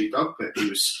invite Sheepdog, but he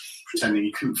was pretending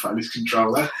he couldn't find his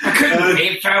controller. I couldn't.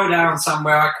 It fell down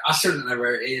somewhere. I still don't know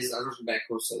where it is. I wasn't back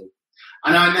also.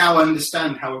 And I now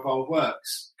understand how Evolve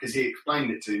works, because he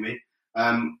explained it to me.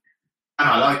 And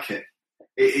I like it.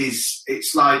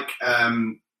 It's like, I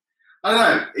don't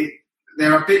know,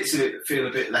 there are bits of it that feel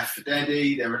a bit Left 4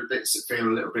 Dead-y. There are bits that feel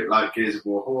a little bit like Gears of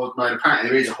War Horde mode. Apparently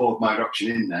there is a Horde mode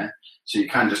option in there, so you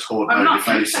can just Horde mode your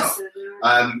face up.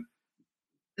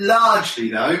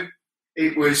 Largely, though,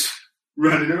 it was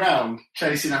running around,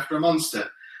 chasing after a monster,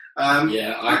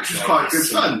 which was quite good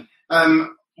fun.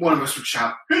 One of us would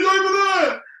shout, "He's over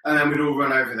there!" And then we'd all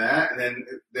run over there, and then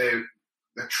the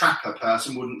trapper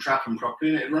person wouldn't trap him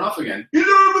properly, and it'd run off again. "He's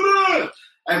over there!"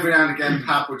 Every now and again,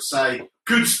 Pab would say,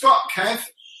 "Good spot, Kev."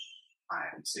 I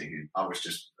hadn't seen him. I was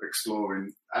just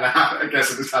exploring, and I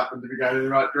guess I just happened to be going in the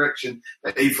right direction.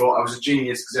 But he thought I was a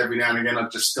genius because every now and again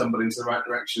I'd just stumble into the right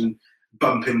direction,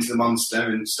 bump into the monster,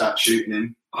 and start shooting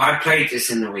him. I played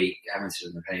this in the week. I haven't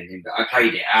seen the anything, but I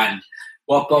played it, and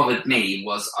what bothered me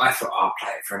was I thought I'll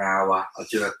play it for an hour. I'll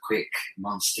do a quick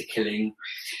monster killing,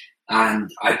 and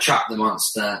I'd trap the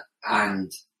monster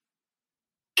and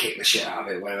kick the shit out of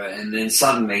it, whatever. And then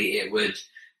suddenly it would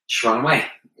just run away,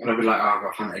 and I'd be like, "Oh, I've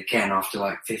got to find it again" after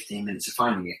like 15 minutes of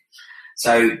finding it.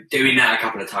 So doing that a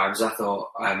couple of times, I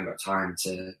thought I haven't got time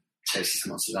to chase this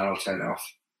monster down. I'll turn it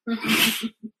off.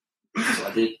 That's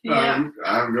what I did. Yeah.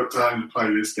 I haven't got time to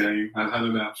play this game. I've had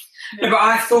enough. No, but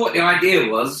I thought the idea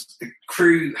was the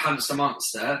crew hunts the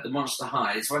monster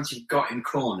hides. Once you've got him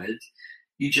cornered,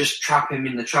 you just trap him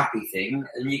in the trappy thing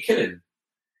and you kill him.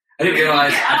 I didn't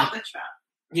realise. Get out the trap.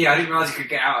 Yeah, I didn't realise you could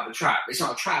get out of the trap. It's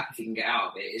not a trap if you can get out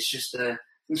of it. It's just a.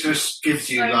 It just gives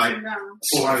you Slows like him down.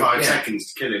 45 Yeah.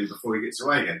 seconds to kill him before he gets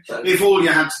away again. So- If all you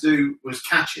had to do was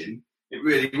catch him, It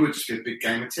really would just be a big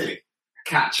game of tig.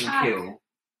 Catch and kill.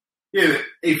 Yeah,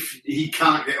 if he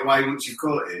can't get away once you've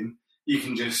caught him, you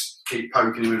can just keep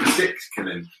poking him with a stick to kill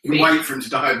him. You can wait for him to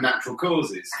die of natural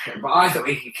causes. But I thought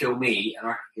he could kill me and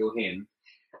I could kill him.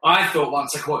 I thought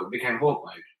once I caught him, it became hawk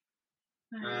mode.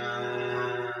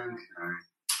 Okay.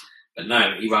 But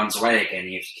no, he runs away again.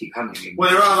 You have to keep hunting him. Well,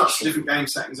 there are lots of different game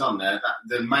settings on there.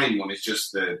 The main one is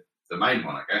just the main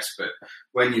one, I guess. But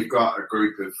when you've got a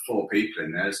group of 4 people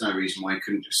in there, there's no reason why you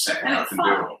couldn't just set it And up it's and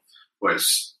do it. Well,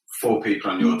 it's 4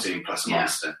 people on your team plus a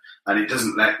monster, and it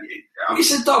doesn't let you. Is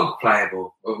the dog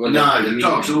playable? No, the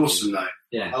dog's awesome though.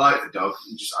 Yeah, I like the dog.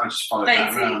 I just followed that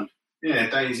Daisy. around. Yeah,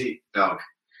 Daisy dog.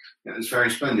 It was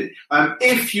very splendid.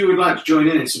 If you would like to join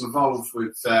in some involved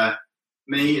with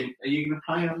me, and are you going to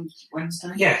play on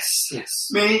Wednesday? Yes.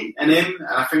 Me and him, and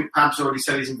I think Pab's already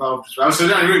said he's involved as well, so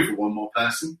there's only room for one more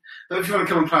person. But if you want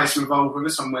to come and play some involved with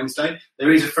us on Wednesday,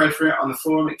 there is a thread for it on the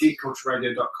forum at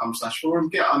geekcultureradio.com/forum.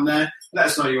 Get on there, let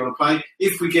us know you want to play.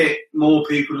 If we get more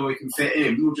people than we can fit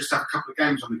in, we'll just have a couple of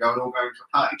games on the go and all go into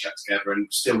a party chat together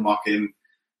and still mock him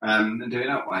and do it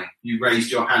that way. You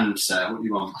raised your hand, sir. What do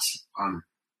you want?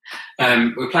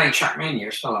 We're playing Trackmania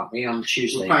as well, aren't we, on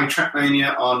Tuesday? We're playing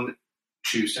Trackmania on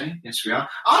Tuesday. Yes, we are.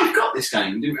 I've got this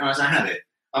game. Didn't realise I had it.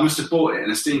 I must have bought it in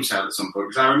a Steam sale at some point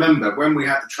because I remember when we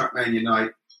had the Trackmania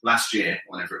night last year,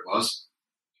 whenever it was,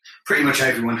 pretty much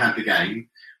everyone had the game,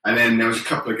 and then there was a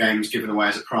couple of games given away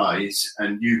as a prize,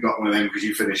 and you got one of them because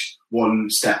you finished one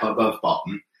step above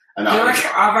bottom. And I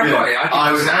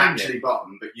was actually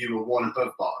bottom, but you were one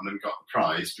above bottom and got the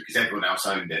prize because everyone else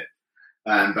owned it.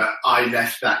 But I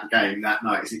left that game that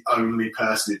night as the only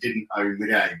person who didn't own the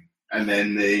game. And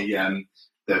then the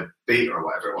beta or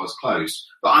whatever it was closed.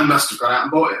 But I must have gone out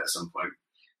and bought it at some point.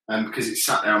 Because it's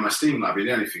sat there on my Steam library.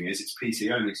 The only thing is it's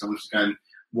PC only, so I'm just going to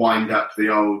wind up the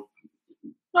old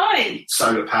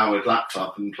solar-powered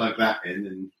laptop and plug that in.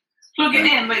 And plug it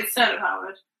in, but it's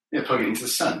solar-powered. Yeah, plug it into the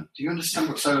sun. Do you understand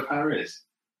what solar power is?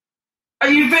 Are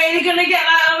you really going to get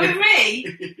that out with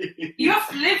me? You have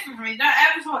to live with me. Don't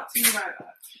ever talk to me about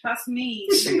that. That's mean.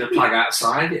 Stick the plug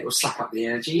outside, it will suck up the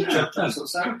energy. Yeah, that's what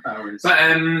solar power is. But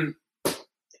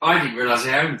I didn't realise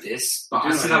I owned this, but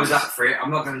I said I was up for it.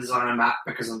 I'm not going to design a map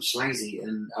because I'm just lazy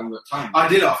and I haven't got time. I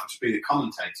did offer to be the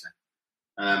commentator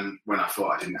when I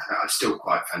thought I didn't have it. I still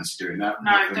quite fancy doing that.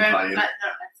 No, don't let him.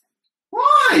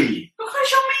 Why?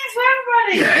 Because you're mean to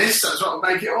everybody. Yes, that's what will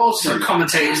make it awesome. Some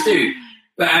commentators do.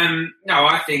 But no,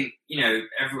 I think,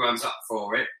 everyone's up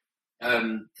for it.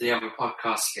 The other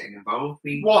podcasts getting involved.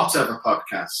 What other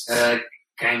podcast?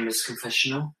 Gamers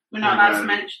Confessional. We're not allowed to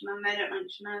mention them. They don't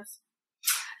mention us.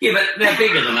 Yeah, but they're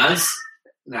bigger than us.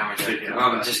 No, I'm joking.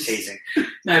 I'm just teasing.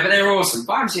 No, but they're awesome.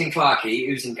 Bimesy and Clarky,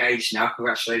 who's engaged now,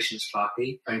 congratulations,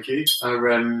 Clarky. Thank you. Are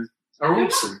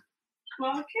awesome.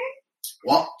 Clarky?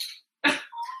 What?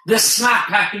 The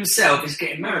Snapper himself is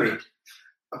getting married.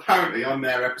 Apparently, on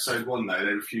their episode 1, though,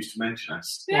 they refused to mention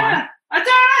us. Yeah. I don't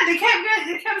know.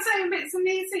 They kept saying bits and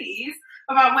pieces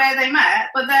about where they met,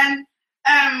 but then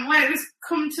when it was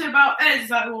come to about us,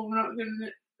 it's like, well, we're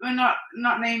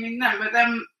not naming them. But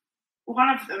then one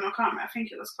of them, I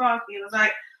think it was Clarky, was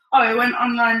like, oh, I went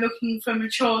online looking for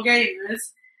mature gamers,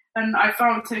 and I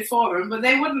found a forum, but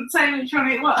they wouldn't say which one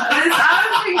it was. I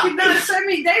was thinking, no,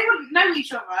 they wouldn't know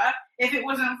each other if it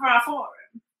wasn't for our forum.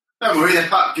 Don't worry, they're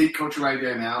part of Geek Culture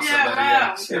Radio now, so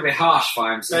It's going to be harsh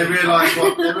for him. They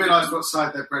realised what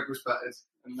side their bread was buttered,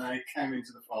 and they came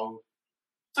into the fold.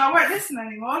 So I won't listen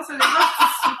anymore, so they lost a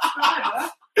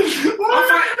subscriber.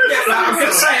 I'm going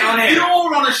to say it on here. You're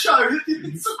all on a show. I'm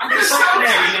going to say it on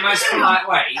here in the most polite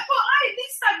way. But at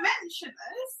least I mentioned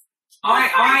this.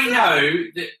 I know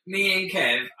that me and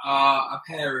Kev are a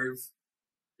pair of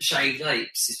shaved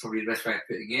apes, is probably the best way of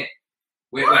putting it.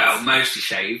 Well, mostly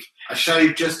shaved. I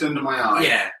shaved just under my eye.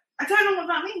 Yeah. I don't know what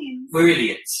that means. We're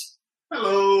idiots.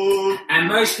 Hello. And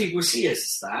most people see us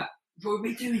as that. But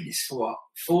we've been doing this for what,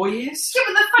 4 years? Yeah,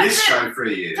 but the fact this show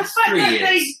 3 years. The fact 3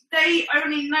 that years. they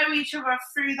only know each other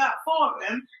through that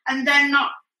forum, and then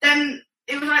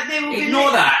it was like they were.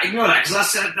 Ignore that,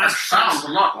 because that sounds a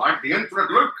lot like the Infinite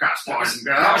Loopcast, boys and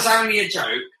girls. That was only a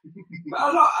joke. But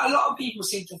a lot of people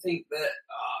seem to think that,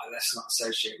 let's not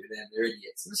associate with them, they're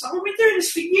idiots. And it's like, we've been doing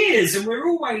this for years, and we're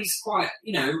always quite,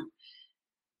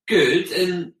 good,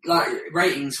 and like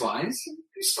ratings-wise,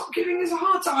 stop giving us a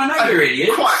hard time. I know you're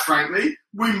idiots. Quite frankly,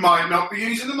 we might not be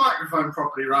using the microphone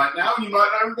properly right now, and you might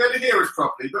not be able to hear us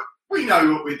properly, but we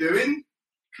know what we're doing.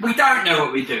 We don't know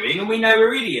what we're doing, and we know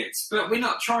we're idiots, but we're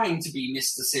not trying to be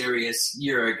Mr. Serious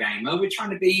Eurogamer. We're trying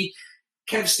to be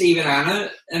Kev, Steve, and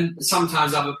Anna, and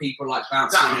sometimes other people like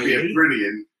Bouncy. That would be a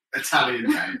brilliant Italian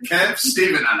name. Kev,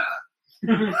 Steve, and Anna.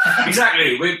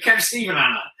 Exactly, we're Kev, Steve and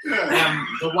Anna, Yeah.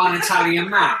 the one Italian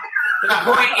man. But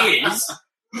the point is,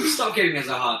 stop giving us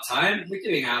a hard time. We're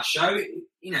doing our show.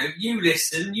 You know, you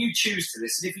listen, you choose to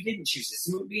listen. If you didn't choose to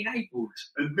listen, we would be enabled.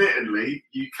 Admittedly,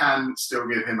 you can still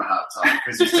give him a hard time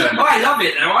because he's turned. Oh, I love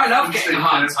it though. I love I'm getting thinking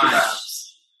hard of times.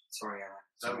 perhaps. Sorry, Anna.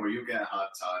 Don't worry, you'll get a hard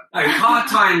time. No, hard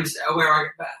times are where I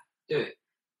get better. Do it.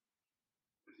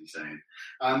 What are you saying?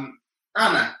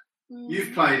 Anna,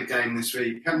 you've played a game this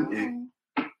week, haven't you?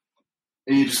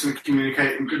 And you're just going to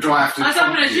communicate. Do I have to? I was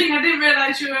having a prompt you? drink. I didn't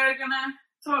realise you were going to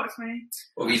talk to me.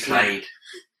 What have you played?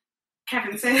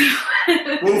 Kevin said.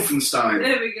 Wolfenstein.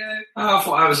 There we go. Oh, I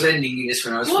thought I was lending you this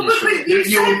when I was Well, finished but with it. you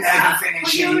You'll said never that,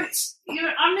 finish but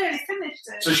I nearly finished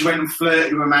it. So she went and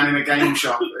flirted with a man in a game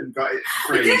shop and got it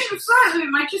for I free. didn't flirt with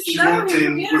him. I just She know walked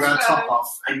him in years with her ago. top off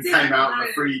I and didn't came out with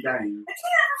know. a free game. I didn't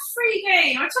have a free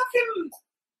game. I took him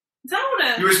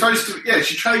Zelda. You were supposed to, yeah,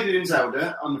 she traded in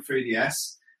Zelda on the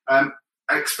 3DS,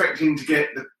 expecting to get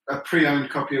a pre-owned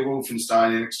copy of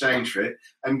Wolfenstein in exchange for it,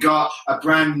 and got a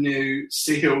brand new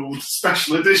sealed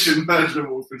special edition version of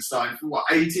Wolfenstein for what,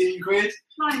 18 quid?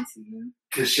 19.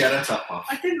 Because she had her top off.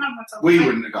 I didn't have my top. We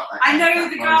wouldn't have got that. I know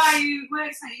that the price. guy who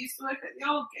works there used to work at the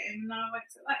old game, and now I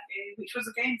worked at that game, which was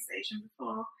a game station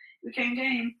before it became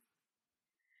game.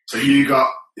 So you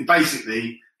got,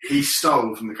 basically, he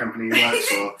stole from the company he works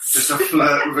for, just a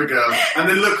flirt with a girl. And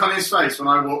the look on his face when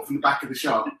I walked from the back of the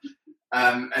shop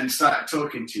and started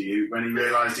talking to you when he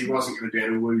realised he wasn't going to be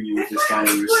able to woo you with this game.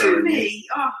 He was so Woo me.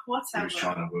 Oh, whatever. He was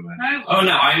trying to woo her. No. Oh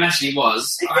no, I imagine he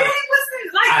was. It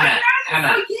wasn't like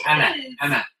Anna, Anna,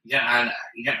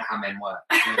 you don't know how men work.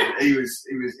 He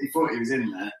thought he was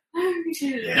in there.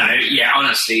 No, yeah,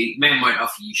 honestly, men won't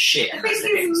offer you shit I unless think they're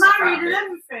he getting was stuff married out of and it.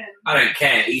 everything. I don't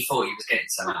care. He thought he was getting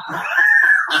some out of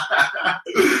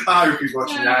it. I hope he's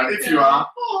watching now. If you are,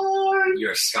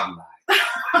 You're a scumbag.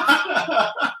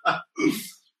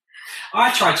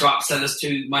 I tried to upsell us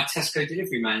to my Tesco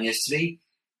delivery man yesterday.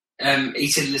 He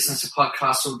said he listens to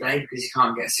podcasts all day because he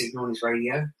can't get a signal on his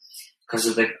radio because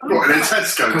of what, in a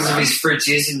Tesco? because of man? his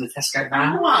fridges in the Tesco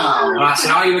van. Wow. And I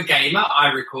said, "Are you a gamer?"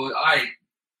 I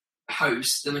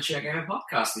host the Mature Gamer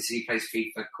podcast. This he plays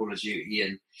FIFA, Call of Duty,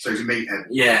 and So he's a meathead.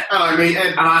 yeah. Hello,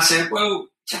 meathead. And I said, "Well,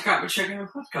 check out Mature Gamer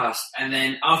podcast." And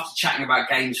then after chatting about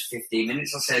games for 15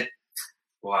 minutes, I said,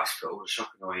 "Well, I should put all the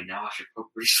shopping away now. I should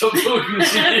probably stop talking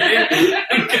to you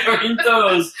and go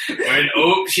indoors." I went,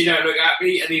 "Oops, you don't look at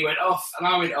me." And he went off, and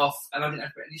I went off, and I didn't have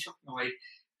to put any shopping away.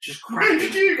 Just Where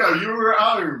did cracking. you go? You were at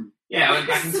home. Yeah, I went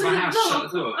back into my house,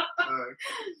 shut the door.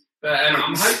 But I'm I'm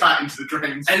hoping spat into the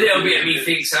drains. a little bit of me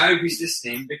thinks, I hope he's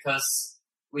listening because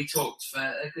we talked for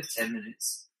a good 10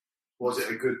 minutes. Was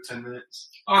it a good 10 minutes?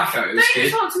 I felt it was Don't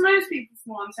you good. talk to most people for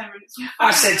more than 10 minutes?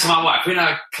 I said to my wife, when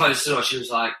I closed the door, she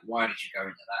was like, "Why did you go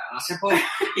into that?" And I said, "Well,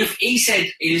 if he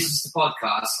said he listens to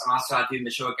podcasts and I said I do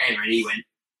Mature Gamer and he went,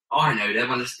 I know them,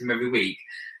 I listen to them every week,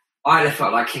 I'd have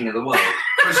felt like king of the world."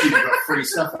 Especially if you got free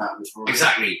stuff out of it. for it.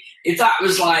 Exactly. If that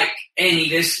was like any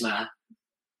listener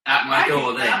at my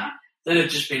door then, they'd have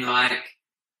just been like,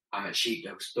 "I'm at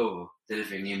Sheepdog's door,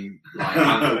 delivering him like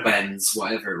Uncle Ben's,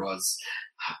 whatever it was,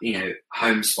 you know,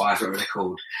 home spice, whatever they're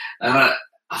called." And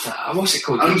I thought, what's it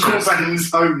called? Uncle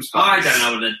Ben's home spice. I don't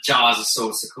know what the jars of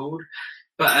sauce are called,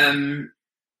 but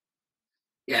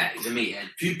yeah, he's a meathead.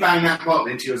 If you bang that bottle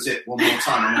into your zip one more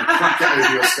time, I'm going to crack it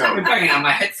over your skull. I've been banging it on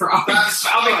my head for. I've That's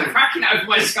been fine. cracking it over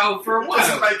my skull for a It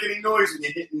doesn't while. make any noise when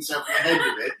you're hitting yourself in the head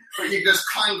with it, but you just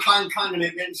clang, clang, clanging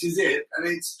it against your zip, and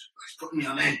it's putting me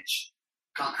on edge.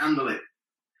 Can't handle it.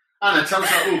 Anna, tell us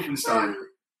about Wolfenstein.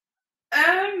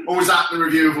 Or was that the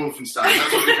review of Wolfenstein?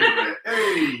 That's what we think of it.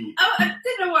 Hey! I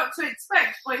didn't know what to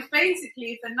expect, but it's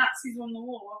basically if the Nazis won the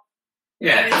war.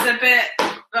 Yeah, It's a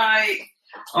bit like.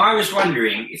 I was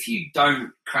wondering if you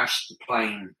don't crash the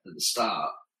plane at the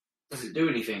start, does it do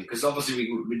anything? Because obviously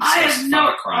we I discussed have no.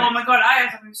 Far Cry. Oh my god, I have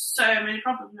having so many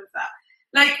problems with that.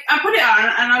 Like, I put it on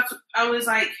and I was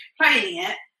like playing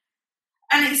it,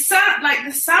 and it sound like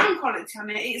the sound quality on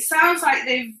it. It sounds like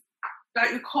they've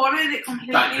like recorded it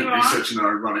completely That could wrong. be such an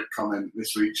ironic comment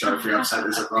this week, show if we have set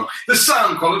this up wrong. The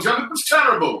sound quality on it was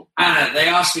terrible. Anna, they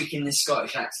are speaking in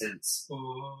Scottish accents.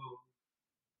 Oh,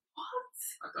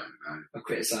 I don't know. I'm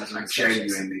criticising I the Scottish accent.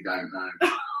 genuinely don't know.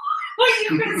 What are you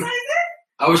criticising?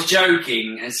 I was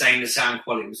joking and saying the sound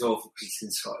quality was awful because it's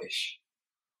in Scottish.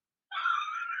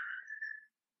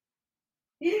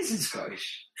 It is in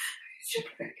Scottish. It's your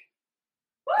prick.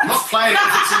 I'm not playing it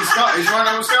if it's in Scottish. I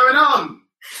know what's going on.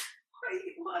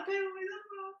 What are they with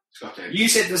them? Scottish. You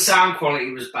said the sound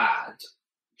quality was bad.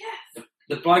 Yes.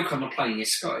 The bloke on the plane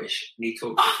is Scottish and he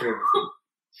talks through everything.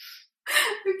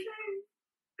 Okay.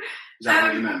 Is that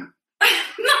what you meant?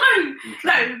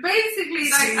 No, basically,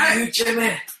 like... See you,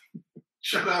 Jimmy.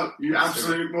 Shut up, you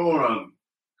absolute moron.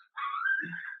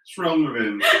 What's wrong with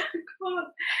him?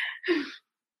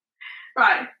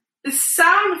 Right. The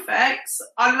sound effects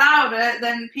are louder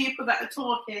than people that are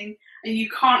talking, and you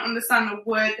can't understand a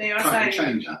word they are Can't you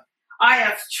saying. change that? I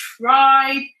have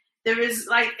tried. There is,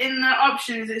 like, in the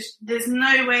options, there's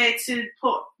no way to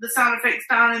put the sound effects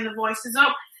down and the voices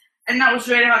up, and that was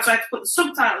really hard. So I had to put the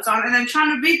subtitles on, and then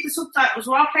trying to read the subtitles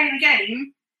while playing a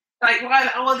game, like, while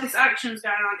all this action's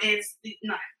going on,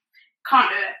 no, can't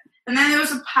do it. And then there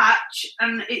was a patch,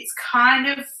 and it's kind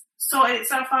of sorted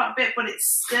itself out a bit, but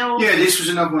it's still... Yeah, this was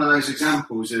another one of those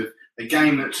examples of a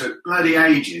game that took bloody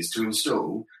ages to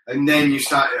install, and then you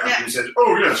started it up and it said,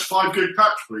 oh yes, 5 gig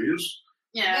patch please.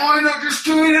 Yeah. Why not just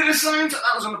do it at the same time?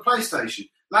 That was on the PlayStation.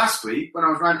 Last week, when I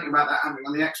was ranting about that happening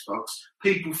on the Xbox,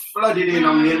 people flooded in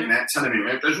on the internet telling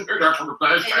me it doesn't do that on the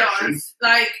PlayStation. It was.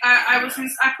 Like, I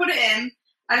put it in,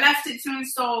 I left it to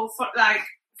install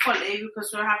fully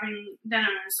because we were having dinner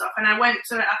and stuff, and I went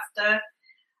to it after,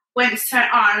 went to turn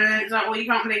it on, and it was like, well, you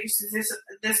can't believe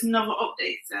there's another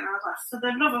update. And I was like, for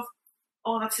the love of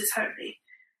all that is holy.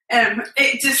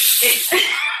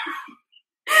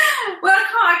 Well,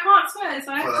 I can't swear,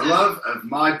 so I have For the love of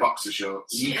my boxer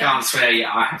shorts. You can't swear yet.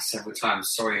 I have several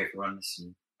times. Sorry, everyone.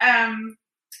 Listen. And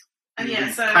You'll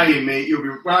be so... paying me,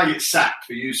 when I get sacked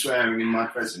for you swearing in my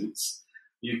presence,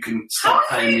 you can start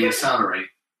paying me a salary.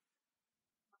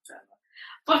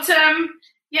 But,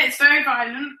 yeah, it's very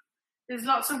violent. There's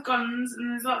lots of guns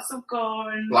and there's lots of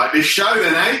gore. And, Like this show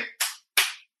then, eh?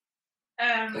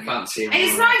 I can't see him.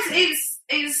 It's nice.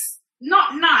 It's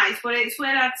not nice, but it's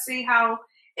weird to see how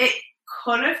it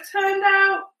could have turned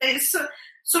out. It's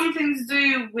something to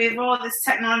do with all this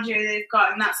technology they've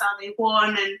got, and that's how they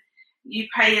won. And you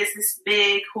play as this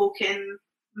big hulking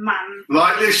man,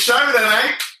 Like this show then,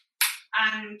 eh?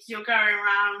 and you're going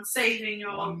around saving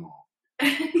your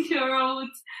your old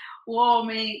war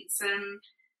mates and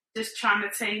just trying to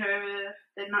take over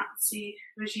the Nazi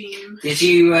regime. Did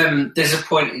you? There's a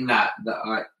point in that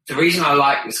the reason I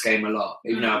like this game a lot,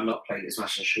 even though I've not played it as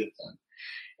much as I should have done,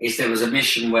 is there was a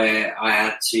mission where I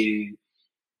had to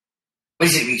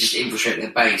basically just infiltrate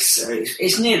their base. So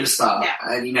it's near the start,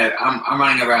 and I'm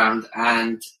running around,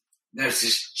 and there's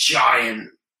this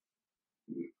giant,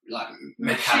 like,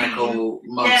 mechanical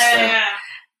monster. Yeah.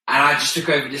 And I just took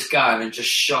over this guy and just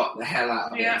shot the hell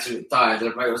out of it until it died. And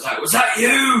everybody was like, was that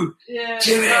you? Yeah.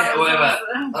 Jimmy, or whatever.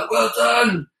 Awesome. Like, well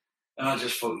done. And I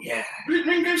just thought, yeah. Didn't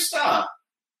Ringo Starr?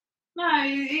 No,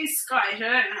 he's Scottish. I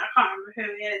can't remember who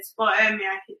he is. But,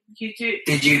 you do.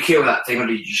 Did you kill that thing or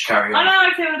did you just carry on? I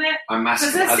know I killed it. I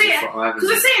massacred Because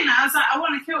I it. seen that, I was like, I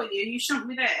want to kill you. You shouldn't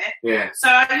be there. Yeah. So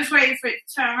I just waited for it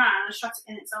to turn around and shot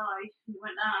it in its eye. And it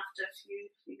went down after a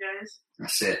few goes.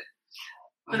 That's it.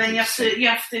 But then you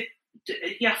have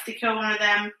to kill one of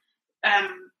them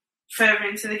further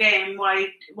into the game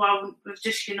while with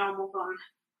just your normal gun.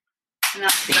 And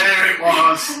There it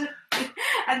was.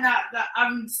 and that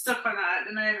I'm stuck on that at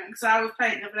the moment because I was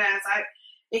playing the other day. And it's like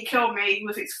it killed me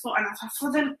with its foot, and I was like, so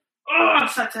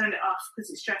I turned it off because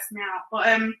it stressed me out. But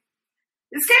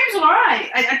this game's alright.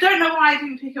 I don't know why I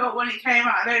didn't pick it up when it came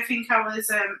out. I don't think I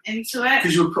was into it.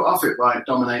 Because you were put off it by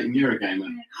dominating Eurogamer.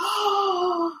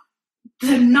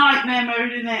 The nightmare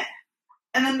mode in it.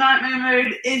 And the nightmare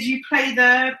mode is you play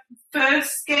the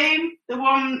first game, the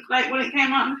one like when it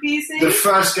came out on the PC. The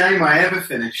first game I ever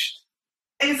finished.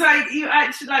 It's like you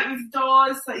actually like with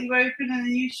doors that you open and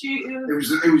then you shoot.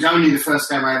 It was only the first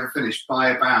game I ever finished by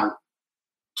about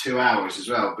 2 hours as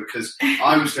well, because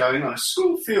I was going on a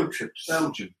school field trip to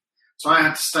Belgium. So I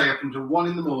had to stay up until 1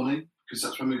 a.m, because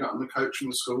that's when we got on the coach from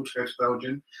the school to go to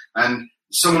Belgium. And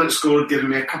someone at school had given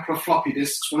me a couple of floppy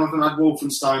disks. One of them had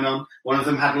Wolfenstein on, one of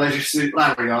them had Leisure Suit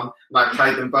Larry on, and I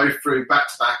played them both through back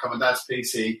to back on my dad's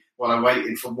PC while I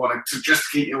waited for just to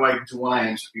keep me awake until 1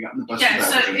 a.m. so I could get on the bus. Yeah,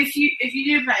 so if you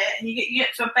do play it and you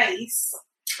get to a base,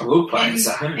 I will play it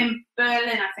in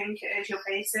Berlin, I think it is your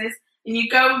base is, and you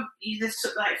go, there's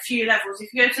like a few levels.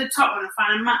 If you go to the top one and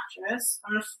find a mattress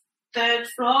on the 3rd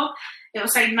floor, it'll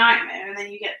say Nightmare, and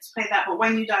then you get to play that. But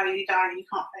when you die, and you can't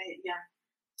play it again.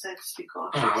 So just be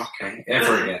cautious. Oh, okay.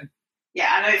 Ever again?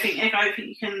 Yeah, I don't think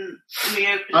you can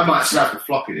reopen it. I might still have a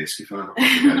floppy disk if I ever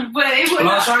But it would. Well,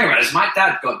 I was talking about this. My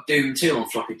dad got Doom 2 on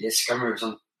floppy disk. I remember it was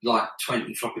on like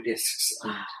 20 floppy disks.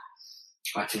 And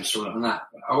I had to install it on that.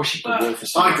 I wish he could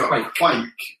Wolfenstein. I got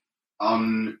Quake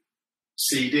on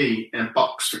CD in a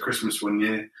box for Christmas one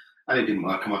year, and it didn't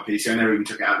work on my PC. I never even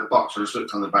took it out of the box. I just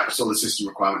looked on the back, saw the system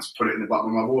requirements, put it in the bottom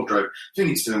of my wardrobe. I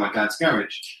think it's still in my dad's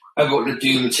garage. I bought the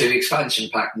Doom 2 expansion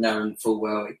pack knowing full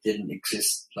well it didn't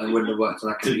exist. I wouldn't have worked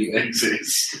on a computer. Didn't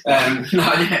exist. No,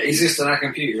 it existed on a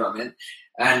computer, I mean,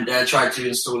 and tried to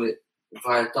install it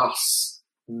via DOS.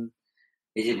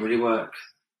 It didn't really work.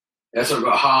 I sort of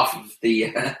got half of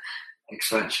the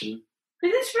expansion.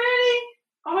 Is this really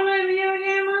all over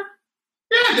Eurogamer?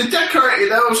 Yeah, they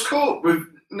decorated Earl's Court with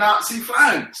Nazi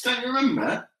flags. Don't you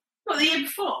remember? What, the year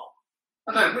before?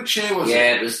 I don't know, which year was it?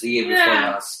 Yeah, it was the year before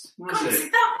last. Was God, it? is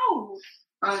it that old?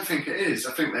 I don't think it is.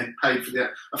 I think they paid for the.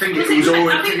 I think Was it was it-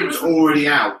 already. I think it it was was- already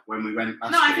out when we went. No,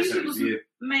 I think so it was the year.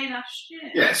 May last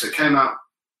year. Yeah, so it came out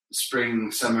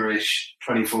spring, summerish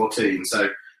 2014. So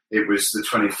it was the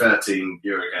 2013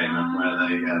 Eurogamer where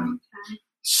they okay.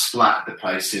 splat the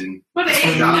place in. But it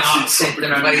is. Nazi the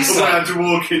place People up. had to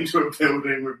walk into a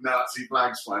building with Nazi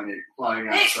flags flying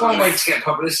It's outside. one way to get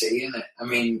publicity, isn't it? I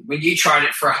mean, when you tried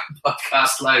it for our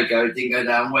podcast logo, it didn't go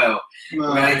down well.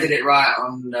 No. When they did it right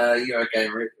on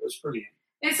Eurogamer, it was brilliant.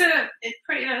 It's a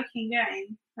pretty looking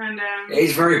game, and It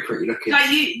is very pretty looking. like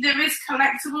there is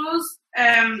collectibles,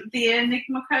 the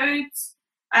Enigma codes,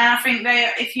 and I think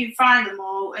if you find them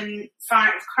all and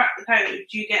crack the code,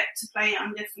 you get to play it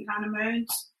on different kind of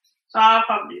modes. So I'll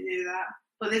probably do that.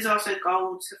 But there's also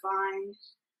gold to find.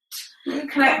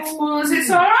 Collectibles, it's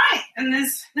alright. And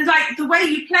there's like the way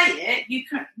you play it,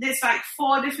 there's like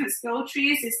 4 different skill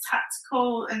trees. There's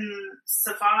tactical and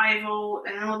survival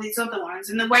and all these other ones.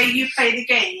 And the way you play the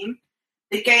game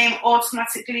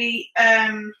automatically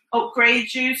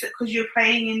upgrades you because you're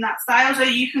playing in that style. So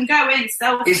you can go in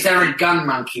stealth. Is there a gun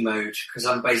monkey mode? Because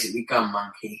I'm basically gun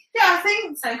monkey. Yeah, I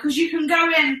think so. Because you can go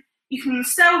in, you can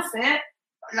stealth it,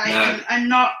 like and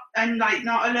not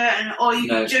alert, or you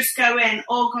can just go in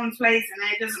all guns blazing.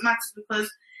 And it doesn't matter because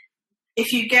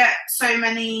if you get so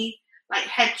many like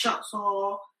headshots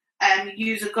or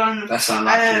use a gun, That's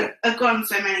unlucky. a gun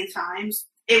so many times,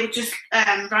 it would just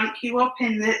rank you up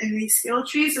in these skill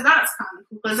trees. So that's kind of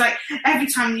cool because like every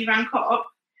time you rank up,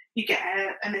 you get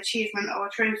an achievement or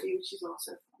a trophy, which is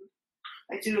also fun.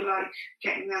 I do like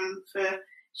getting them for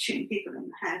shooting people in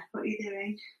the head. What are you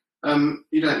doing?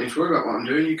 You don't need to worry about what I'm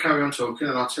doing. You carry on talking,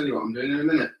 and I'll tell you what I'm doing in a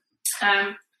minute.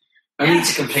 I need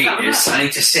to complete this. I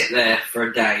need to sit there for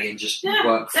a day and just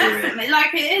work through definitely. it.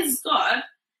 Like it is good,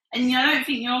 and I don't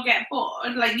think you'll get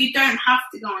bored. Like you don't have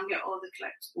to go and get all the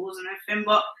collectibles and everything,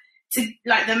 but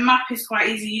the map is quite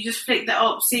easy. You just flick that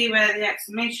up, see where the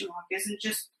exclamation mark is, and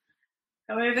just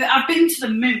go over there. I've been to the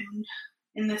moon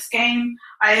in this game.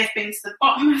 I have been to the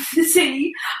bottom of the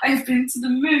sea. I have been to the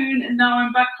moon, and now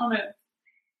I'm back on Earth.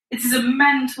 It is a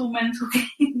mental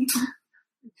game.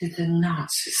 Did the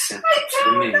Nazis send them to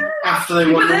the moon? After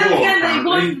they won But then the war, again, they apparently.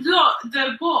 won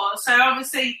the war, so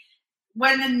obviously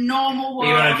when the normal war... Are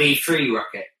you on a V3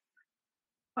 rocket?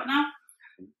 What now?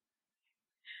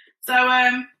 So,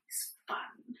 it's fun.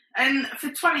 And for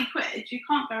 20 quid, you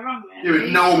can't go wrong with it.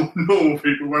 Yeah, but normal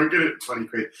people won't get it for 20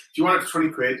 quid. If you want it for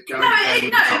 20 quid, go and play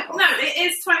with the top off. No, it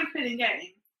is 20 quid in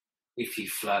game. If you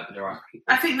flirt with the right people.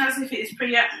 I think that's if it is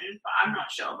pre-owned, but I'm not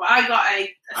sure. But I got a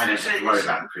I don't special have to worry edition.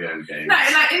 about the pre-owned games. No,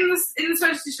 like in the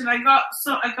special edition, I got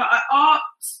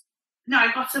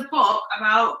a book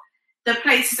about the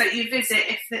places that you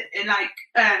visit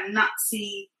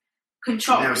Nazi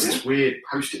control. There was this weird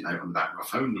post-it note on the back with a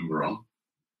phone number on.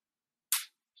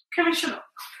 Can we shut up?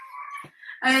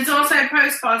 And there's also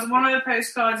postcards. One of the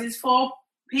postcards is four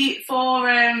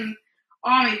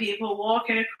army people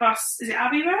walking across. Is it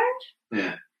Abbey Road?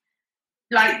 Yeah.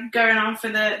 Like going on for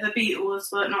the Beatles,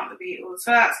 but not the Beatles.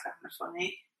 So that's kind of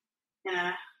funny.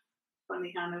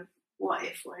 Funny kind of what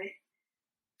if way.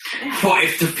 What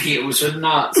if the Beatles were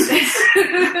Nazis?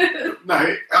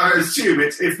 No, I assume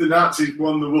it's if the Nazis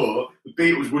won the war, the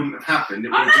Beatles wouldn't have happened. It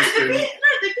would Oh no, have just the been...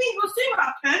 Beatles do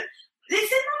happen.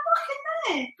 It's in the fucking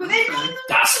there. But they know them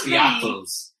That's the differently.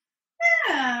 apples.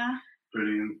 Yeah.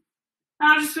 Brilliant.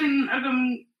 I've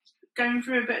been going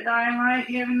through a bit of Dying Light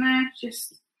here and there,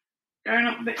 just going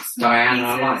up bits and Diana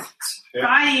pieces. Light. Yeah.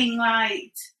 Dying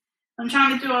Light. I'm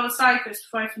trying to do all the side quests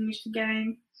before I finish the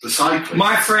game. The cyclist.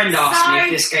 My friend asked me if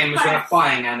Side this game was worth quest.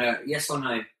 buying, Anna. Yes or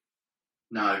no?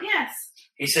 No. Yes.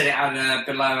 He said it had a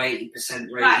below 80%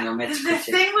 rating Right. on The Metacritic.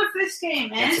 thing with this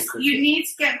game is Metacritic. you need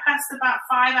to get past about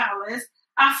 5 hours.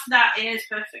 After that, it is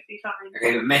perfectly fine.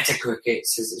 Okay, but Metacritic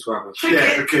says it's rubbish.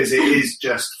 Yeah, because it is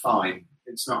just fine.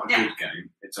 It's not a Yeah. good game.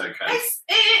 It's okay.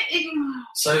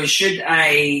 So should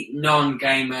a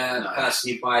non-gamer No.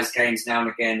 person who buys games now and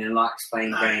again and likes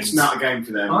playing No, games? it's not a game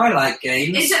for them. I like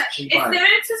games. If Should buy they're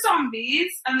into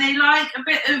zombies and they like a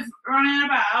bit of running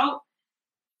about,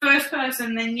 first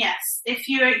person, then yes. If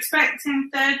you're expecting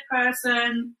third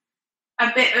person,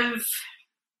 a bit of,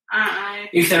 I don't know.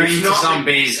 If they're It's into not-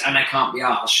 zombies and they can't be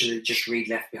arsed, should they just read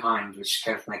Left Behind, which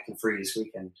Kev making free this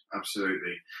weekend?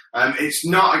 Absolutely. It's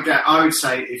not a game. I would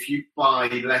say if you buy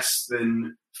less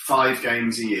than 5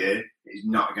 games a year, it's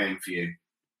not a game for you.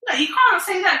 No, you can't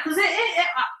say that because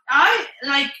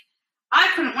I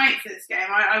couldn't wait for this game.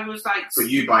 I was like, But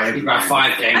you buy every You buy game.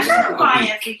 5 I games. don't a buy week.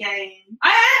 every game.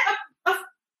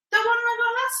 The one I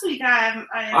got last week,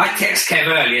 I text Kev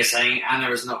earlier saying Anna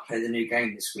has not played the new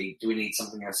game this week. Do we need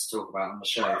something else to talk about on the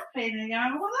show? played the game. I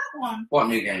got that one. What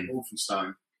new game?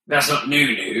 Wolfenstein. That's not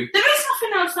new. There is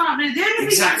nothing else out there. The only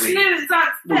Exactly. thing that's new is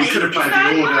that Well, we could have played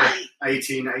the Order Night.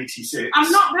 1886.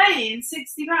 I'm not paying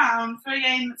 £60 for a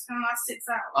game that's going to last 6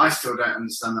 hours. I still don't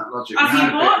understand that logic. Have We you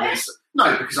had a bit bought of this-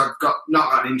 No, because I've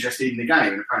not got an interest in the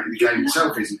game, and apparently the game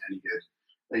itself isn't any good.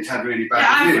 It's had really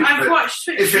bad reviews. I've but watched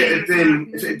Twitch. if it had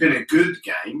videos. been a good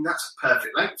game, that's a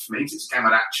perfect length for me. 'Cause it's a game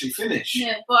I'd actually finish.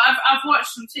 Yeah, but I've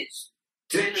watched some Twitch.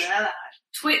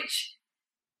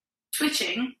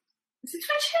 Twitching. Is it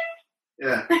twitching?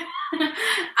 Yeah,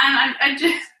 And I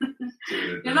just,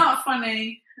 you're not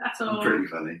funny at all. I'm pretty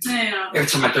funny. No, you're not. Every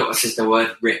time my daughter says the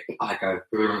word rip, I go,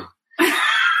 ugh. And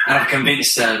I've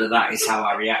convinced her that is how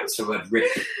I react to the word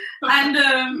rip. And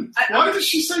Why does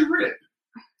she say rip?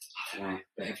 I don't know,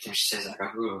 but every time she says that,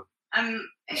 I go, ugh. and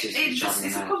She's it's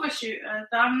driving a mad. cover shooter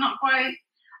that I'm not quite.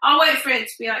 I'll wait for it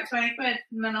to be like 20 quid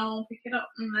and then I'll pick it up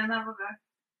and then have a go.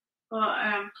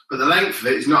 But the length of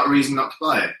it is not a reason not to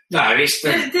buy it. No, it's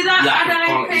the did lack of I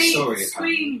quality pay story.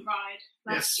 Screen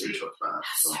Ride Yes, last we week? talked about that.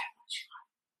 That's so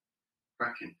before.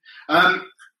 much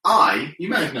Cracking. You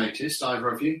may have noticed, either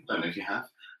of you, don't know if you have,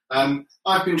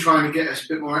 I've been trying to get us a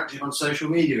bit more active on social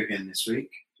media again this week.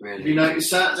 Really. Have you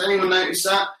noticed that? Has anyone noticed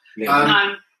that? Yeah.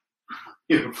 No.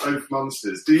 You're both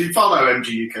monsters. Do you follow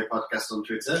MG UK Podcast on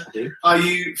Twitter? I do. Are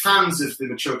you fans of the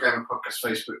Mature Gamer Podcast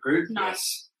Facebook group? No.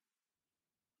 Yes.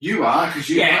 You are, because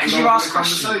you Yeah, got 'cause you involved in ask the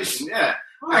questions. conversation. Yeah.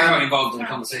 I got involved in the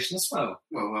conversation as well.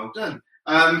 Well done.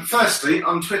 Firstly,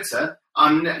 on Twitter,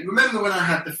 remember when I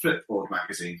had the Flipboard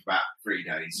magazine for about 3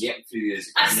 days? Yep. A few years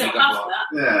ago. I still you have got that.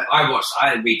 Yeah. I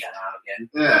read that now again.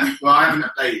 Yeah, well, I haven't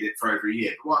updated it for over a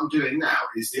year. But what I'm doing now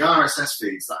is the RSS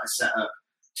feeds that I set up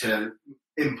to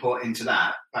import into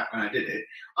that, back when I did it,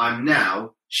 I'm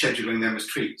now scheduling them as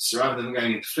tweets. So rather than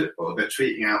going into Flipboard, they're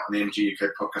tweeting out on the MG UK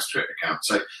Podcast Twitter account.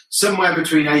 So somewhere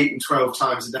between 8 and 12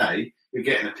 times a day, you're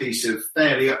getting a piece of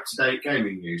fairly up-to-date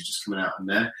gaming news just coming out in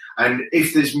there. And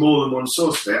if there's more than one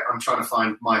source of it, I'm trying to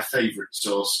find my favourite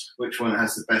source, which one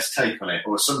has the best take on it.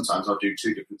 Or sometimes I'll do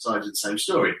 2 different sides of the same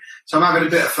story. So I'm having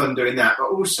a bit of fun doing that. But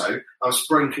also, I'm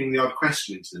sprinkling the odd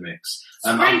question into the mix.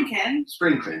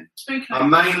 Sprinkling. I'm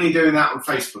mainly doing that on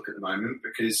Facebook at the moment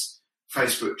because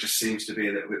Facebook just seems to be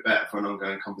a little bit better for an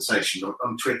ongoing conversation.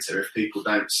 On Twitter, if people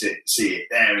don't see it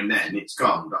there and then, it's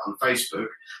gone. But on Facebook,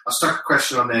 I stuck a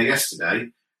question on there yesterday,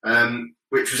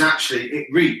 which was actually, it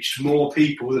reached more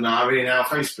people than are in our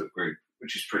Facebook group,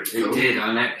 which is pretty cool. It did,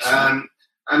 I noticed.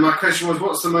 And my question was,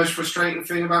 what's the most frustrating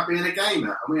thing about being a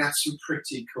gamer? And we had some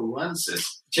pretty cool answers.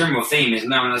 General theme is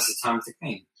no one has the time to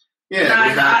game. Yeah,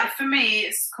 we had, For me,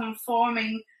 it's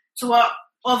conforming to what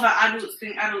other adults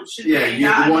think adults should yeah, be.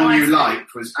 the one you liked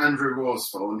was Andrew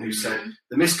Worsthorne, who said,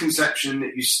 the misconception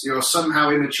that you're somehow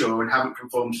immature and haven't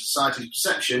conformed to society's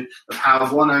perception of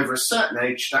how one over a certain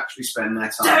age should actually spend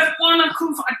their time. I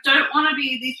don't want to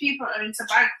be these people who are into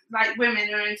bags, like women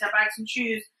who are into bags and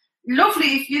shoes.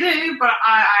 Lovely if you do, but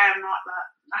I am not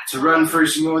that. To run through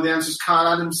some more of the answers, Carl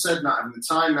Adams said, not having the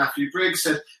time. Matthew Briggs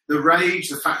said, the rage,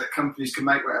 the fact that companies can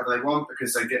make whatever they want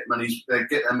because they get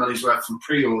their money's worth from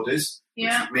pre-orders,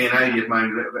 Yeah. which me and Adi have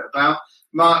moaned a little bit about.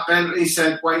 Mark Bentley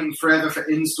said, waiting forever for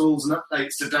installs and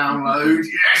updates to download.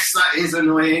 Yes, that is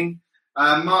annoying.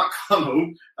 Mark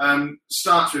Connell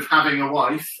starts with having a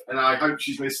wife, and I hope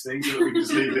she's listening, so we can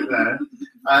just leave it there.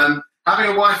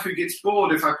 Having a wife who gets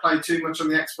bored if I play too much on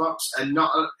the Xbox and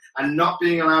not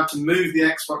being allowed to move the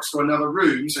Xbox to another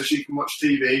room so she can watch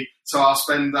TV, so I'll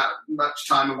spend that much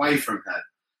time away from her.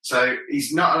 So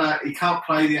he's not allowed, he can't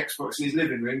play the Xbox in his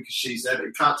living room because she's there, but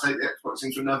he can't take the Xbox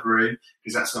into another room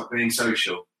because that's not being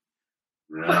social.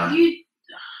 But you,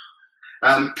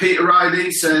 Peter Riley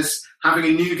says, having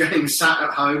a new game sat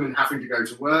at home and having to go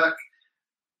to work.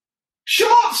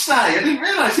 Short stay! I didn't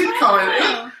realise he'd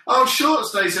comment. Oh, Short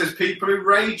Stay says people who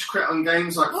rage quit on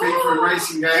games like FIFA and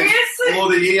racing games seriously? or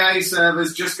the EA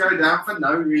servers just go down for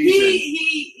no reason.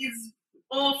 He is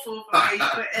awful for what he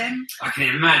put in. I can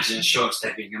imagine Short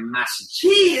Stay being a massive.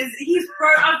 He's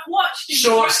I've watched him.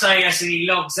 Short Stay as he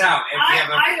logs out every I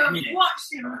other have minute.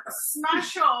 watched him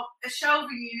smash up a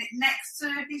shelving unit next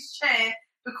to his chair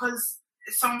because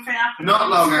something happened. Not on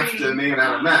the long screen. after me and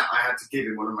Alan met, I had to give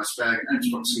him one of my spare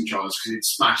Xbox controllers because he'd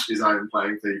smashed his own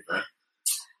playing FIFA.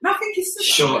 No, I think he's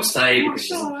Short Stay I'm not because he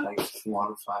sure. doesn't play for more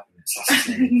than 5 minutes. That's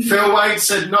his name. Phil Wade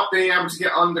said not being able to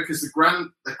get on because the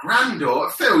granddaughter.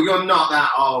 Phil, you're not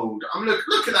that old.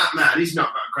 Look at that man. He's not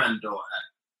got a granddaughter.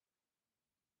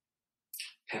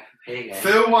 Peppa Pig. Eh?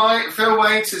 Phil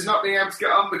Wade says not being able to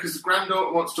get on because the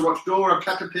granddaughter wants to watch Dora,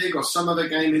 Peppa Pig, or some other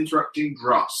game interrupting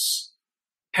Dross.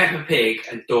 Peppa Pig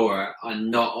and Dora are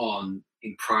not on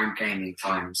in prime gaming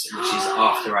times, which is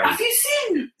after 8. Have you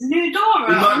seen new Dora?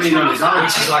 He might be on his own.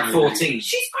 Which is like 14.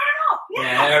 She's grown up. Yeah,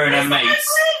 Yeah, her and her It's mates.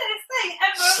 the weirdest thing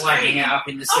ever. Slagging it up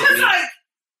in the I was city. like,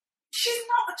 she's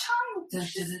not a child.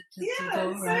 Yeah,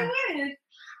 it's so weird.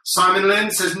 Simon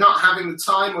Lynn says not having the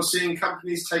time or seeing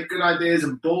companies take good ideas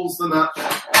and balls them up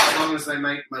as long as they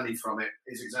make money from it.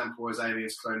 His example was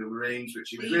Aliens Colonial Marines, which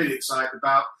he was really excited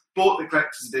about. Bought the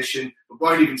collector's edition, but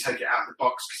won't even take it out of the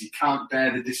box because he can't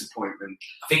bear the disappointment.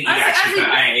 I think he I actually think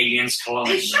put Aliens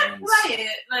Colonial It should Marines. play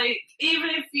it. Like, even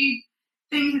if you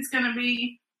think it's going to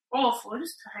be awful,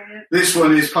 just play it. This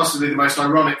one is possibly the most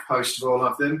ironic post of all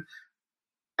of them.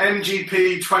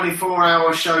 MGP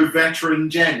 24-hour show veteran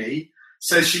Jenny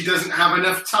says she doesn't have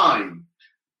enough time.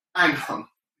 Hang on.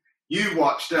 You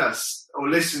watched us or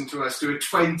listened to us do a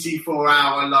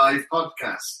 24-hour live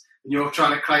podcast and you're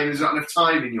trying to claim there's not enough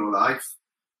time in your life?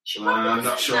 I'm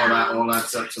not sure that all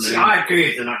adds up to me. See, I agree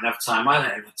with the not enough time. I don't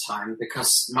have enough time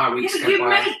because my Yeah, weeks but go you by.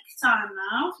 make time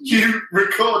now. You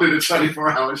recorded a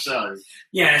 24-hour show.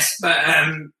 Yes, but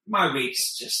my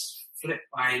weeks just flip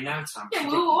by no time. Yeah,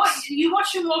 well, you're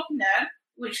watching Walking Dead,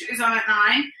 which is on at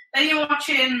 9. Then you're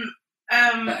watching,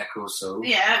 Better Call Saul.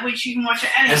 yeah, which you can watch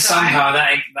at any time. And somehow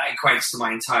that equates to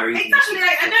my entire evening. Exactly,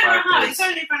 like, I don't know how. days. It's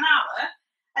only for an hour.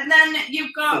 And then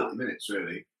you've got 40 minutes,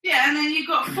 really. yeah, and then you've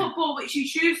got football, which you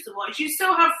choose to watch. You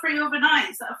still have 3 other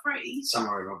nights that are free.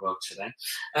 Somewhere in my blog today.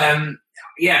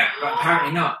 Yeah, but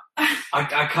apparently not. I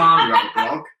You can't. have a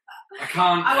blog. I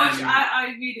can't. I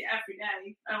read it every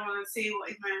day. I want to see what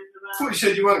he's moaning I about. thought you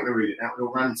said you weren't going to read it. That was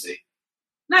all ranty.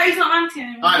 No, he's not ranting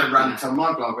anymore. I had a rant on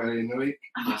my blog earlier in the week.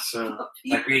 I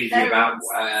agree with you about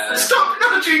Stop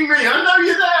nudging me! I know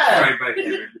you're there! Robo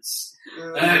parents.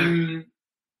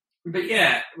 But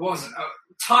yeah, what was it?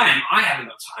 Time. I haven't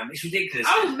got time. It's ridiculous.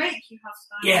 I will make you have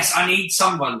time. Yes, I need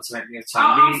someone to make me have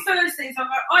On time. Really. Thursdays, I'll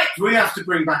go, oi, Do we have to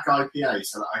bring back IPA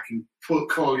so that I can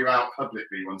call you out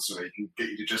publicly once a week and get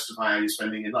you to justify how you're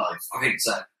spending your life? I think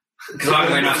so. Because I haven't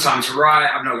got enough time to write.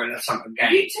 I've not got enough time to you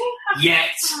game. do have Yet,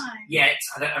 time.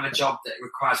 I don't have a job that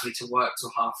requires me to work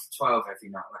till 12:30 every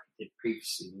night like I did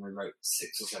previously when we wrote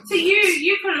 6 or 7 So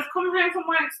you could have come home from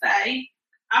work today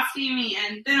after your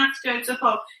meeting, didn't have to go to the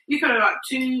pub. You could have got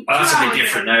 2 Well, that's a bit hours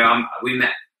different in. though. We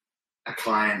met a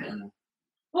client and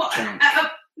What? Drink.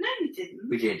 No, you didn't.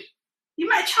 we did. You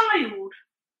met a child.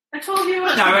 I told you.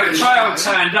 No, a child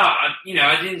turned up.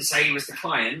 I didn't say he was the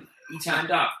client. He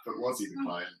turned up. But was he the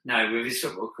client? No, with his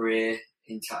football career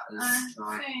in tatters.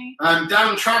 Right. See.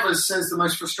 Dan Travers says the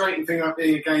most frustrating thing about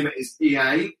being a gamer is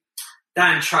EA.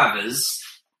 Dan Travers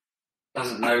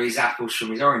doesn't know his apples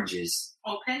from his oranges.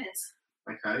 Or pears.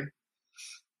 Okay.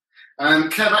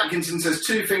 Kev Atkinson says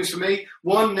 2 things for me.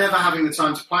 1, never having the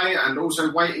time to play, and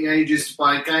also waiting ages to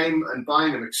buy a game and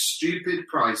buying them at stupid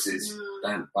prices.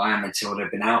 Don't buy them until they've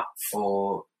been out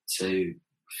for 2.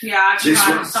 Yeah, This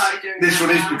I one- started doing This that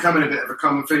one is now. becoming a bit of a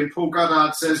common thing. Paul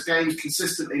Goddard says games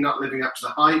consistently not living up to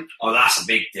the hype. Oh, that's a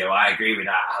big deal. I agree with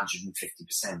that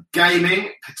 150%. Gaming,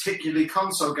 particularly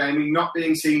console gaming, not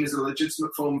being seen as a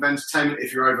legitimate form of entertainment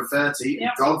if you're over 30. Yep.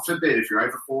 And God forbid if you're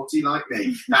over 40 like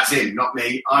me. That's him, not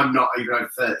me. I'm not even over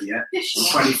 30 yet. Yes, I'm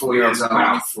you 24 You're years old.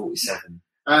 about 47.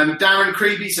 Darren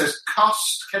Creevy says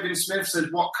cost. Kevin Smith says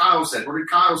what Kyle said. What did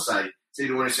Kyle say? Is he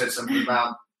the one who said something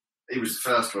about he was the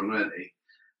first one, weren't he?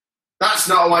 That's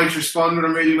not a way to respond when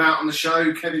I'm reading him out on the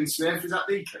show. Kevin Smith, is that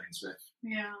the Kevin Smith?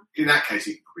 Yeah. In that case,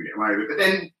 he could probably get away with it. But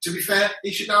then, to be fair,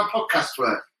 he should know how podcast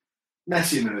work.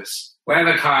 Messiness.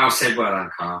 Whatever Kyle said, well done,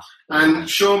 Kyle. And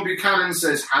Sean Buchanan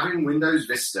says having Windows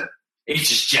Vista. He's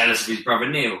just jealous of his brother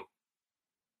Neil.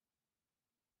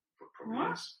 Probably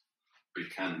What? is.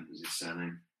 Buchanan is his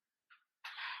surname.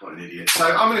 What an idiot. So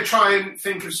I'm going to try and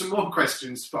think of some more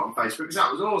questions to put on Facebook because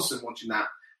that was awesome watching that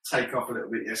take off a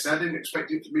little bit yesterday. I didn't expect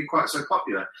it to be quite so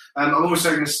popular. I'm also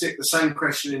going to stick the same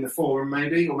question in the forum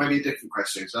maybe, or maybe a different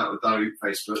question. So that would go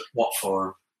Facebook, What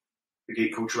for?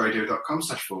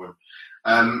 thegeekcultureradio.com/forum.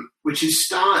 which is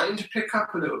starting to pick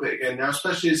up a little bit again now,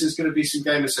 especially as there's going to be some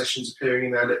gamer sessions appearing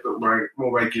in there a little bit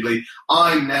more regularly.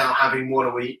 I'm now having one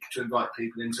a week to invite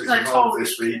people into it involved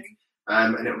this week,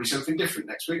 and it'll be something different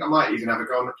next week. I might even have a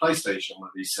go on the PlayStation one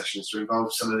of these sessions to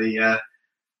involve some of the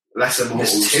lesser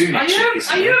mortals.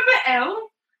 Are you a bit ill?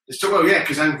 Well, yeah,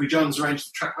 because Angry John's arranged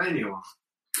the Trackmania one.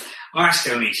 I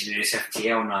still need to do this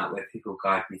FTL night where people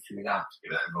guide me through that.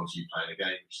 Yeah, that involves you playing a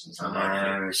game, which doesn't sound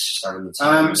No, it's just having the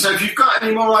time. So if you've got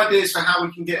any more ideas for how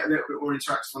we can get a little bit more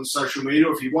interactive on social media,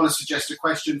 or if you want to suggest a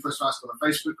question for us to ask on the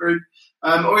Facebook group,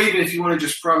 or even if you want to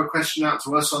just throw a question out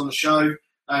to us on the show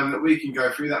that we can go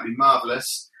through, that'd be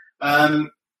marvellous. And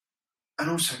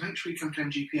also, make sure you come to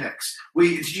MGPX.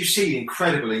 Did you see the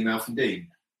incredible email from Dean?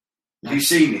 Have you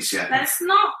seen this yet? Let's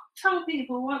not tell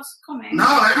people what's coming. No,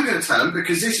 I am going to tell them,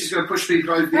 because this is going to push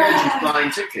people over the edge with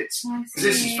buying tickets. Because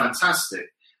this is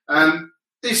fantastic.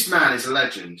 This man is a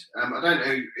legend. I don't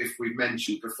know if we've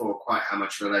mentioned before quite how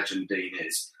much of a legend Dean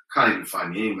is. Can't even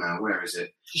find the email. Where is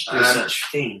it? Just do a search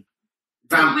for Dean.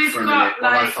 Vamp We've for a got, minute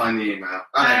while I find the email.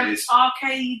 Oh, there it is.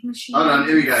 Arcade machine. Hold on,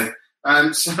 here we go.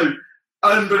 So,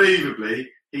 unbelievably,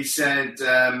 he said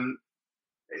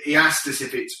he asked us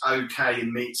if it's okay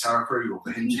and meets our approval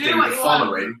for him to do the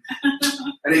following.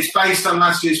 And it's based on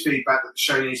last year's feedback that the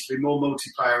show needs to be more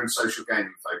multiplayer and social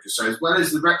gaming focused. So as well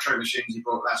as the retro machines he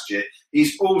brought last year,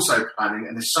 he's also planning,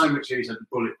 and there's so much here, he's had the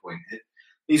bullet point hit,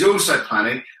 he's also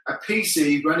planning a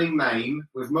PC running MAME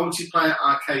with multiplayer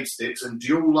arcade sticks and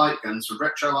dual light guns for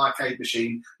retro arcade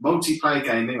machine multiplayer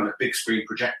gaming on a big screen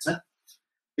projector.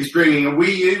 He's bringing a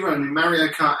Wii U running Mario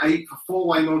Kart 8 for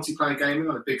four-way multiplayer gaming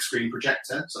on a big screen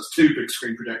projector. So that's 2 big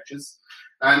screen projectors.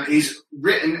 He's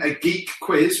written a geek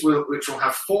quiz which will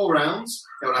have 4 rounds.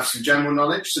 It will have some general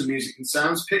knowledge, some music and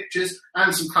sounds, pictures,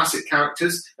 and some classic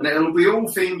characters. And it will be all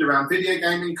themed around video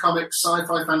gaming, comics,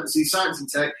 sci-fi, fantasy, science and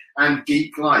tech, and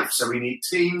geek life. So we need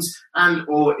teams and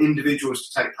or individuals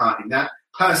to take part in that.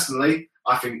 Personally,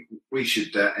 I think we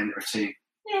should enter a team.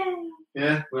 Yay.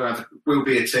 Yeah, we'll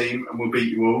be a team and we'll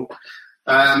beat you all.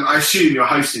 I assume you're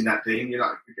hosting that, Dean. You're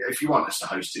like, if you want us to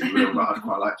host it, we will, but I'd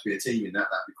quite like to be a team in that.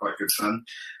 That'd be quite good fun.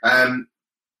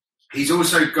 He's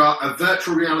also got a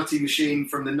virtual reality machine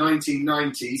from the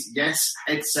 1990s. Yes,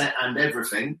 headset and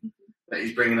everything that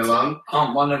he's bringing along.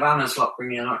 One of Anna's lot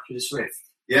bringing an Oculus Rift.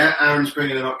 Yeah, Aaron's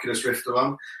bringing an Oculus Rift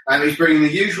along. He's bringing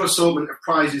the usual assortment of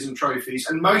prizes and trophies.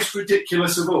 And most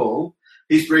ridiculous of all,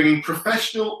 he's bringing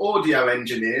professional audio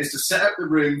engineers to set up the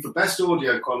room for best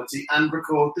audio quality and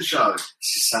record the show.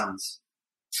 This sounds...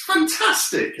 It's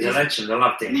fantastic. He's a legend. I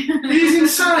loved him. He's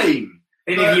insane.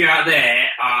 Any of you out there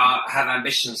have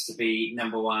ambitions to be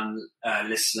 #1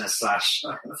 listener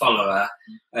 / follower,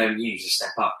 you need to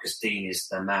step up, because Dean is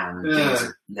the man. Yeah. Dean's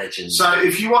a legend. So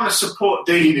if you want to support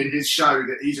Dean in his show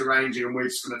that he's arranging and we're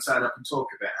just going to turn up and talk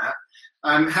a bit at,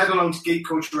 head along to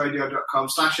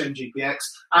geekcultureradio.com/mgpx.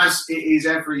 As it is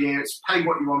every year, it's pay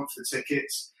what you want for the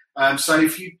tickets. So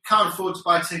if you can't afford to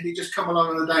buy a ticket, just come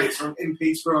along on the day. It's in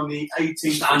Peterborough on the 18th.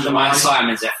 Just undermine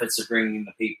Simon's efforts of bringing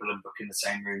the people and booking the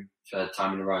same room for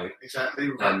time in a row. Exactly.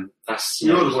 You're the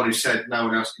one who said no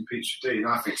one else competes with Dean.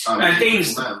 I think Simon.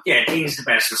 Dean's the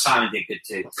best, but Simon did good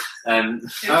too.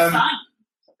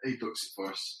 He books it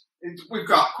for us. We've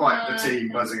got quite the team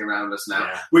buzzing around us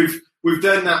now. Yeah. We've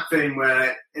done that thing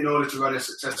where, in order to run a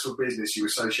successful business, you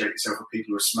associate yourself with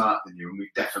people who are smarter than you, and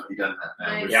we've definitely done that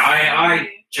now. Yeah, I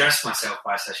dress myself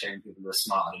by associating people who are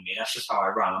smarter than me. That's just how I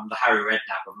run. I'm the Harry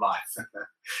Redknapp of life.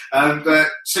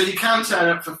 So you can turn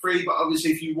up for free, but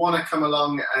obviously if you want to come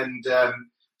along and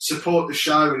support the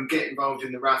show and get involved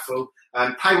in the raffle,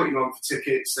 pay what you want for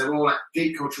tickets. They're all at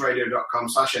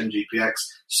geekcultureradio.com/mgpx.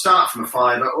 Start from a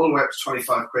 £5 all the way up to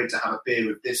 25 quid to have a beer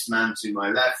with this man to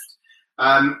my left.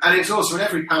 And it's also, in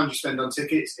every £1 you spend on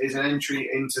tickets is an entry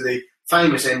into the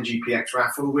famous MGPX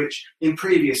raffle, which in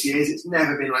previous years it's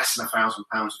never been less than £1,000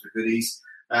 for goodies.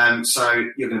 So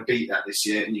you're going to beat that this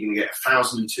year, and you're going to get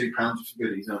 £1,002 for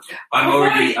goodies, aren't you?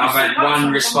 I've had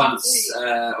one response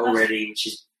already, which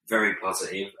is very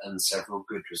positive, and several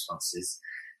good responses.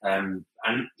 And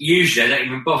usually I don't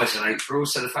even bother till April,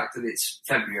 so the fact that it's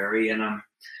February and I'm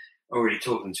already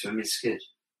talking to him is good.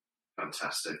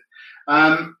 Fantastic.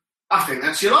 I think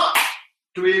that's your lot.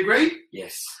 Do we agree?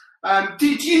 Yes.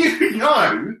 Did you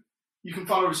know you can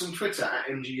follow us on Twitter at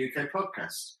MGUK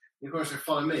Podcast? You can also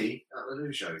follow me at The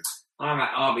Lou Show. I'm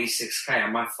at RB6K,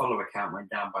 and my follower count went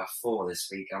down by 4 this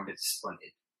week. I'm a bit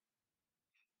disappointed.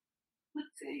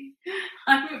 Let's see.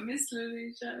 I haven't missed the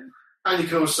Lou Show. And you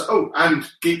can also, and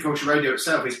Geek Culture Radio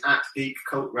itself is at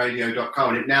geekcultradio.com,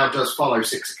 and it now does follow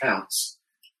 6 accounts.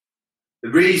 The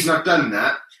reason I've done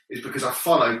that is because I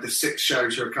followed the 6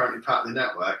 shows who are currently part of the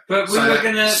network. But so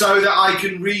that I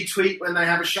can retweet when they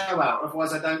have a show out.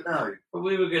 Otherwise, I don't know. But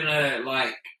we were gonna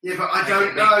Yeah, but I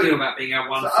don't know. About being a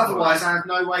one. But otherwise, I have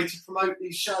no way to promote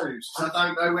these shows. So I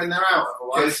don't know when they're out.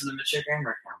 Otherwise, go to the Mature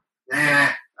Gamer account.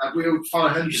 Yeah, we'll follow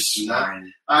hundreds in that.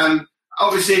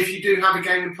 Obviously, if you do have a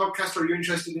gaming podcast or you're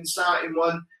interested in starting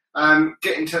one,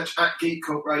 get in touch at Geek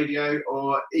Cult Radio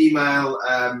or email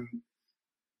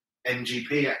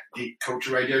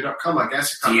ngp@geekcultureradio.com, I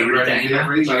guess. Do you read that email?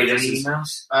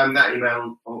 Emails? That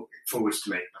email forwards to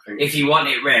me, I think. If you want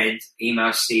it read,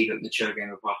 email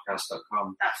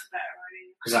steve@maturegamerpodcast.com. That's a better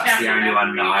idea. Because that's the only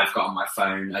one that I've got on my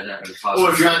phone. I don't know the password. Or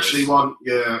if you actually want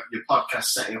your podcast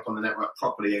setting up on the network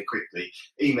properly and quickly,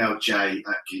 email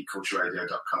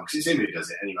jay@geekcultureradio.com, because it's him who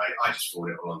does it anyway. I just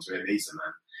forward it all onto him. He's the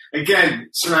man. Again,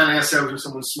 surrounding ourselves with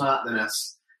someone smarter than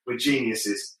us. We're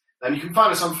geniuses. And you can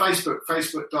find us on Facebook,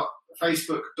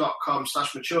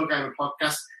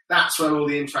 facebook.com/maturegamerpodcast. That's where all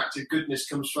the interactive goodness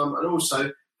comes from. And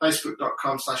also,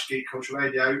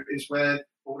 facebook.com/geekcultureradio is where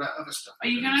all that other stuff. Are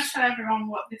you going to tell everyone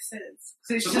what this is?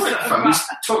 So it's just we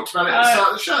talked about it at the start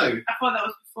of the show. I thought that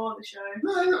was before the show.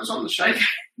 No, that was on the show. Okay.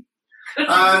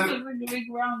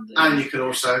 And you can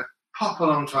also pop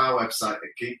along to our website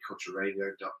at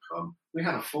geekcultureradio.com. We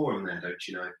have a forum there, don't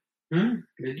you know?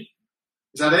 Really?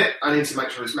 Is that it? I need to make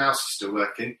sure this mouse is still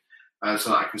working so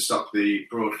that I can stop the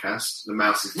broadcast. The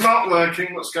mouse is not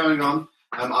working. What's going on?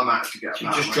 I might have to get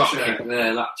you just drop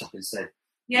the laptop instead.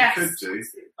 Yes. You could do.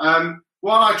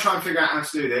 While I try and figure out how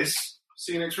to do this,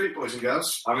 see you next week, boys and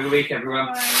girls. Have a good week, everyone.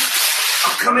 Bye.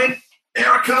 I'm coming. Here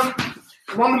I come.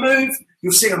 I'm on the move.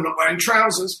 You'll see I'm not wearing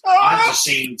trousers. I've just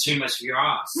seen too much of your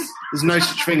ass. There's no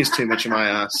such thing as too much of my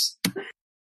ass.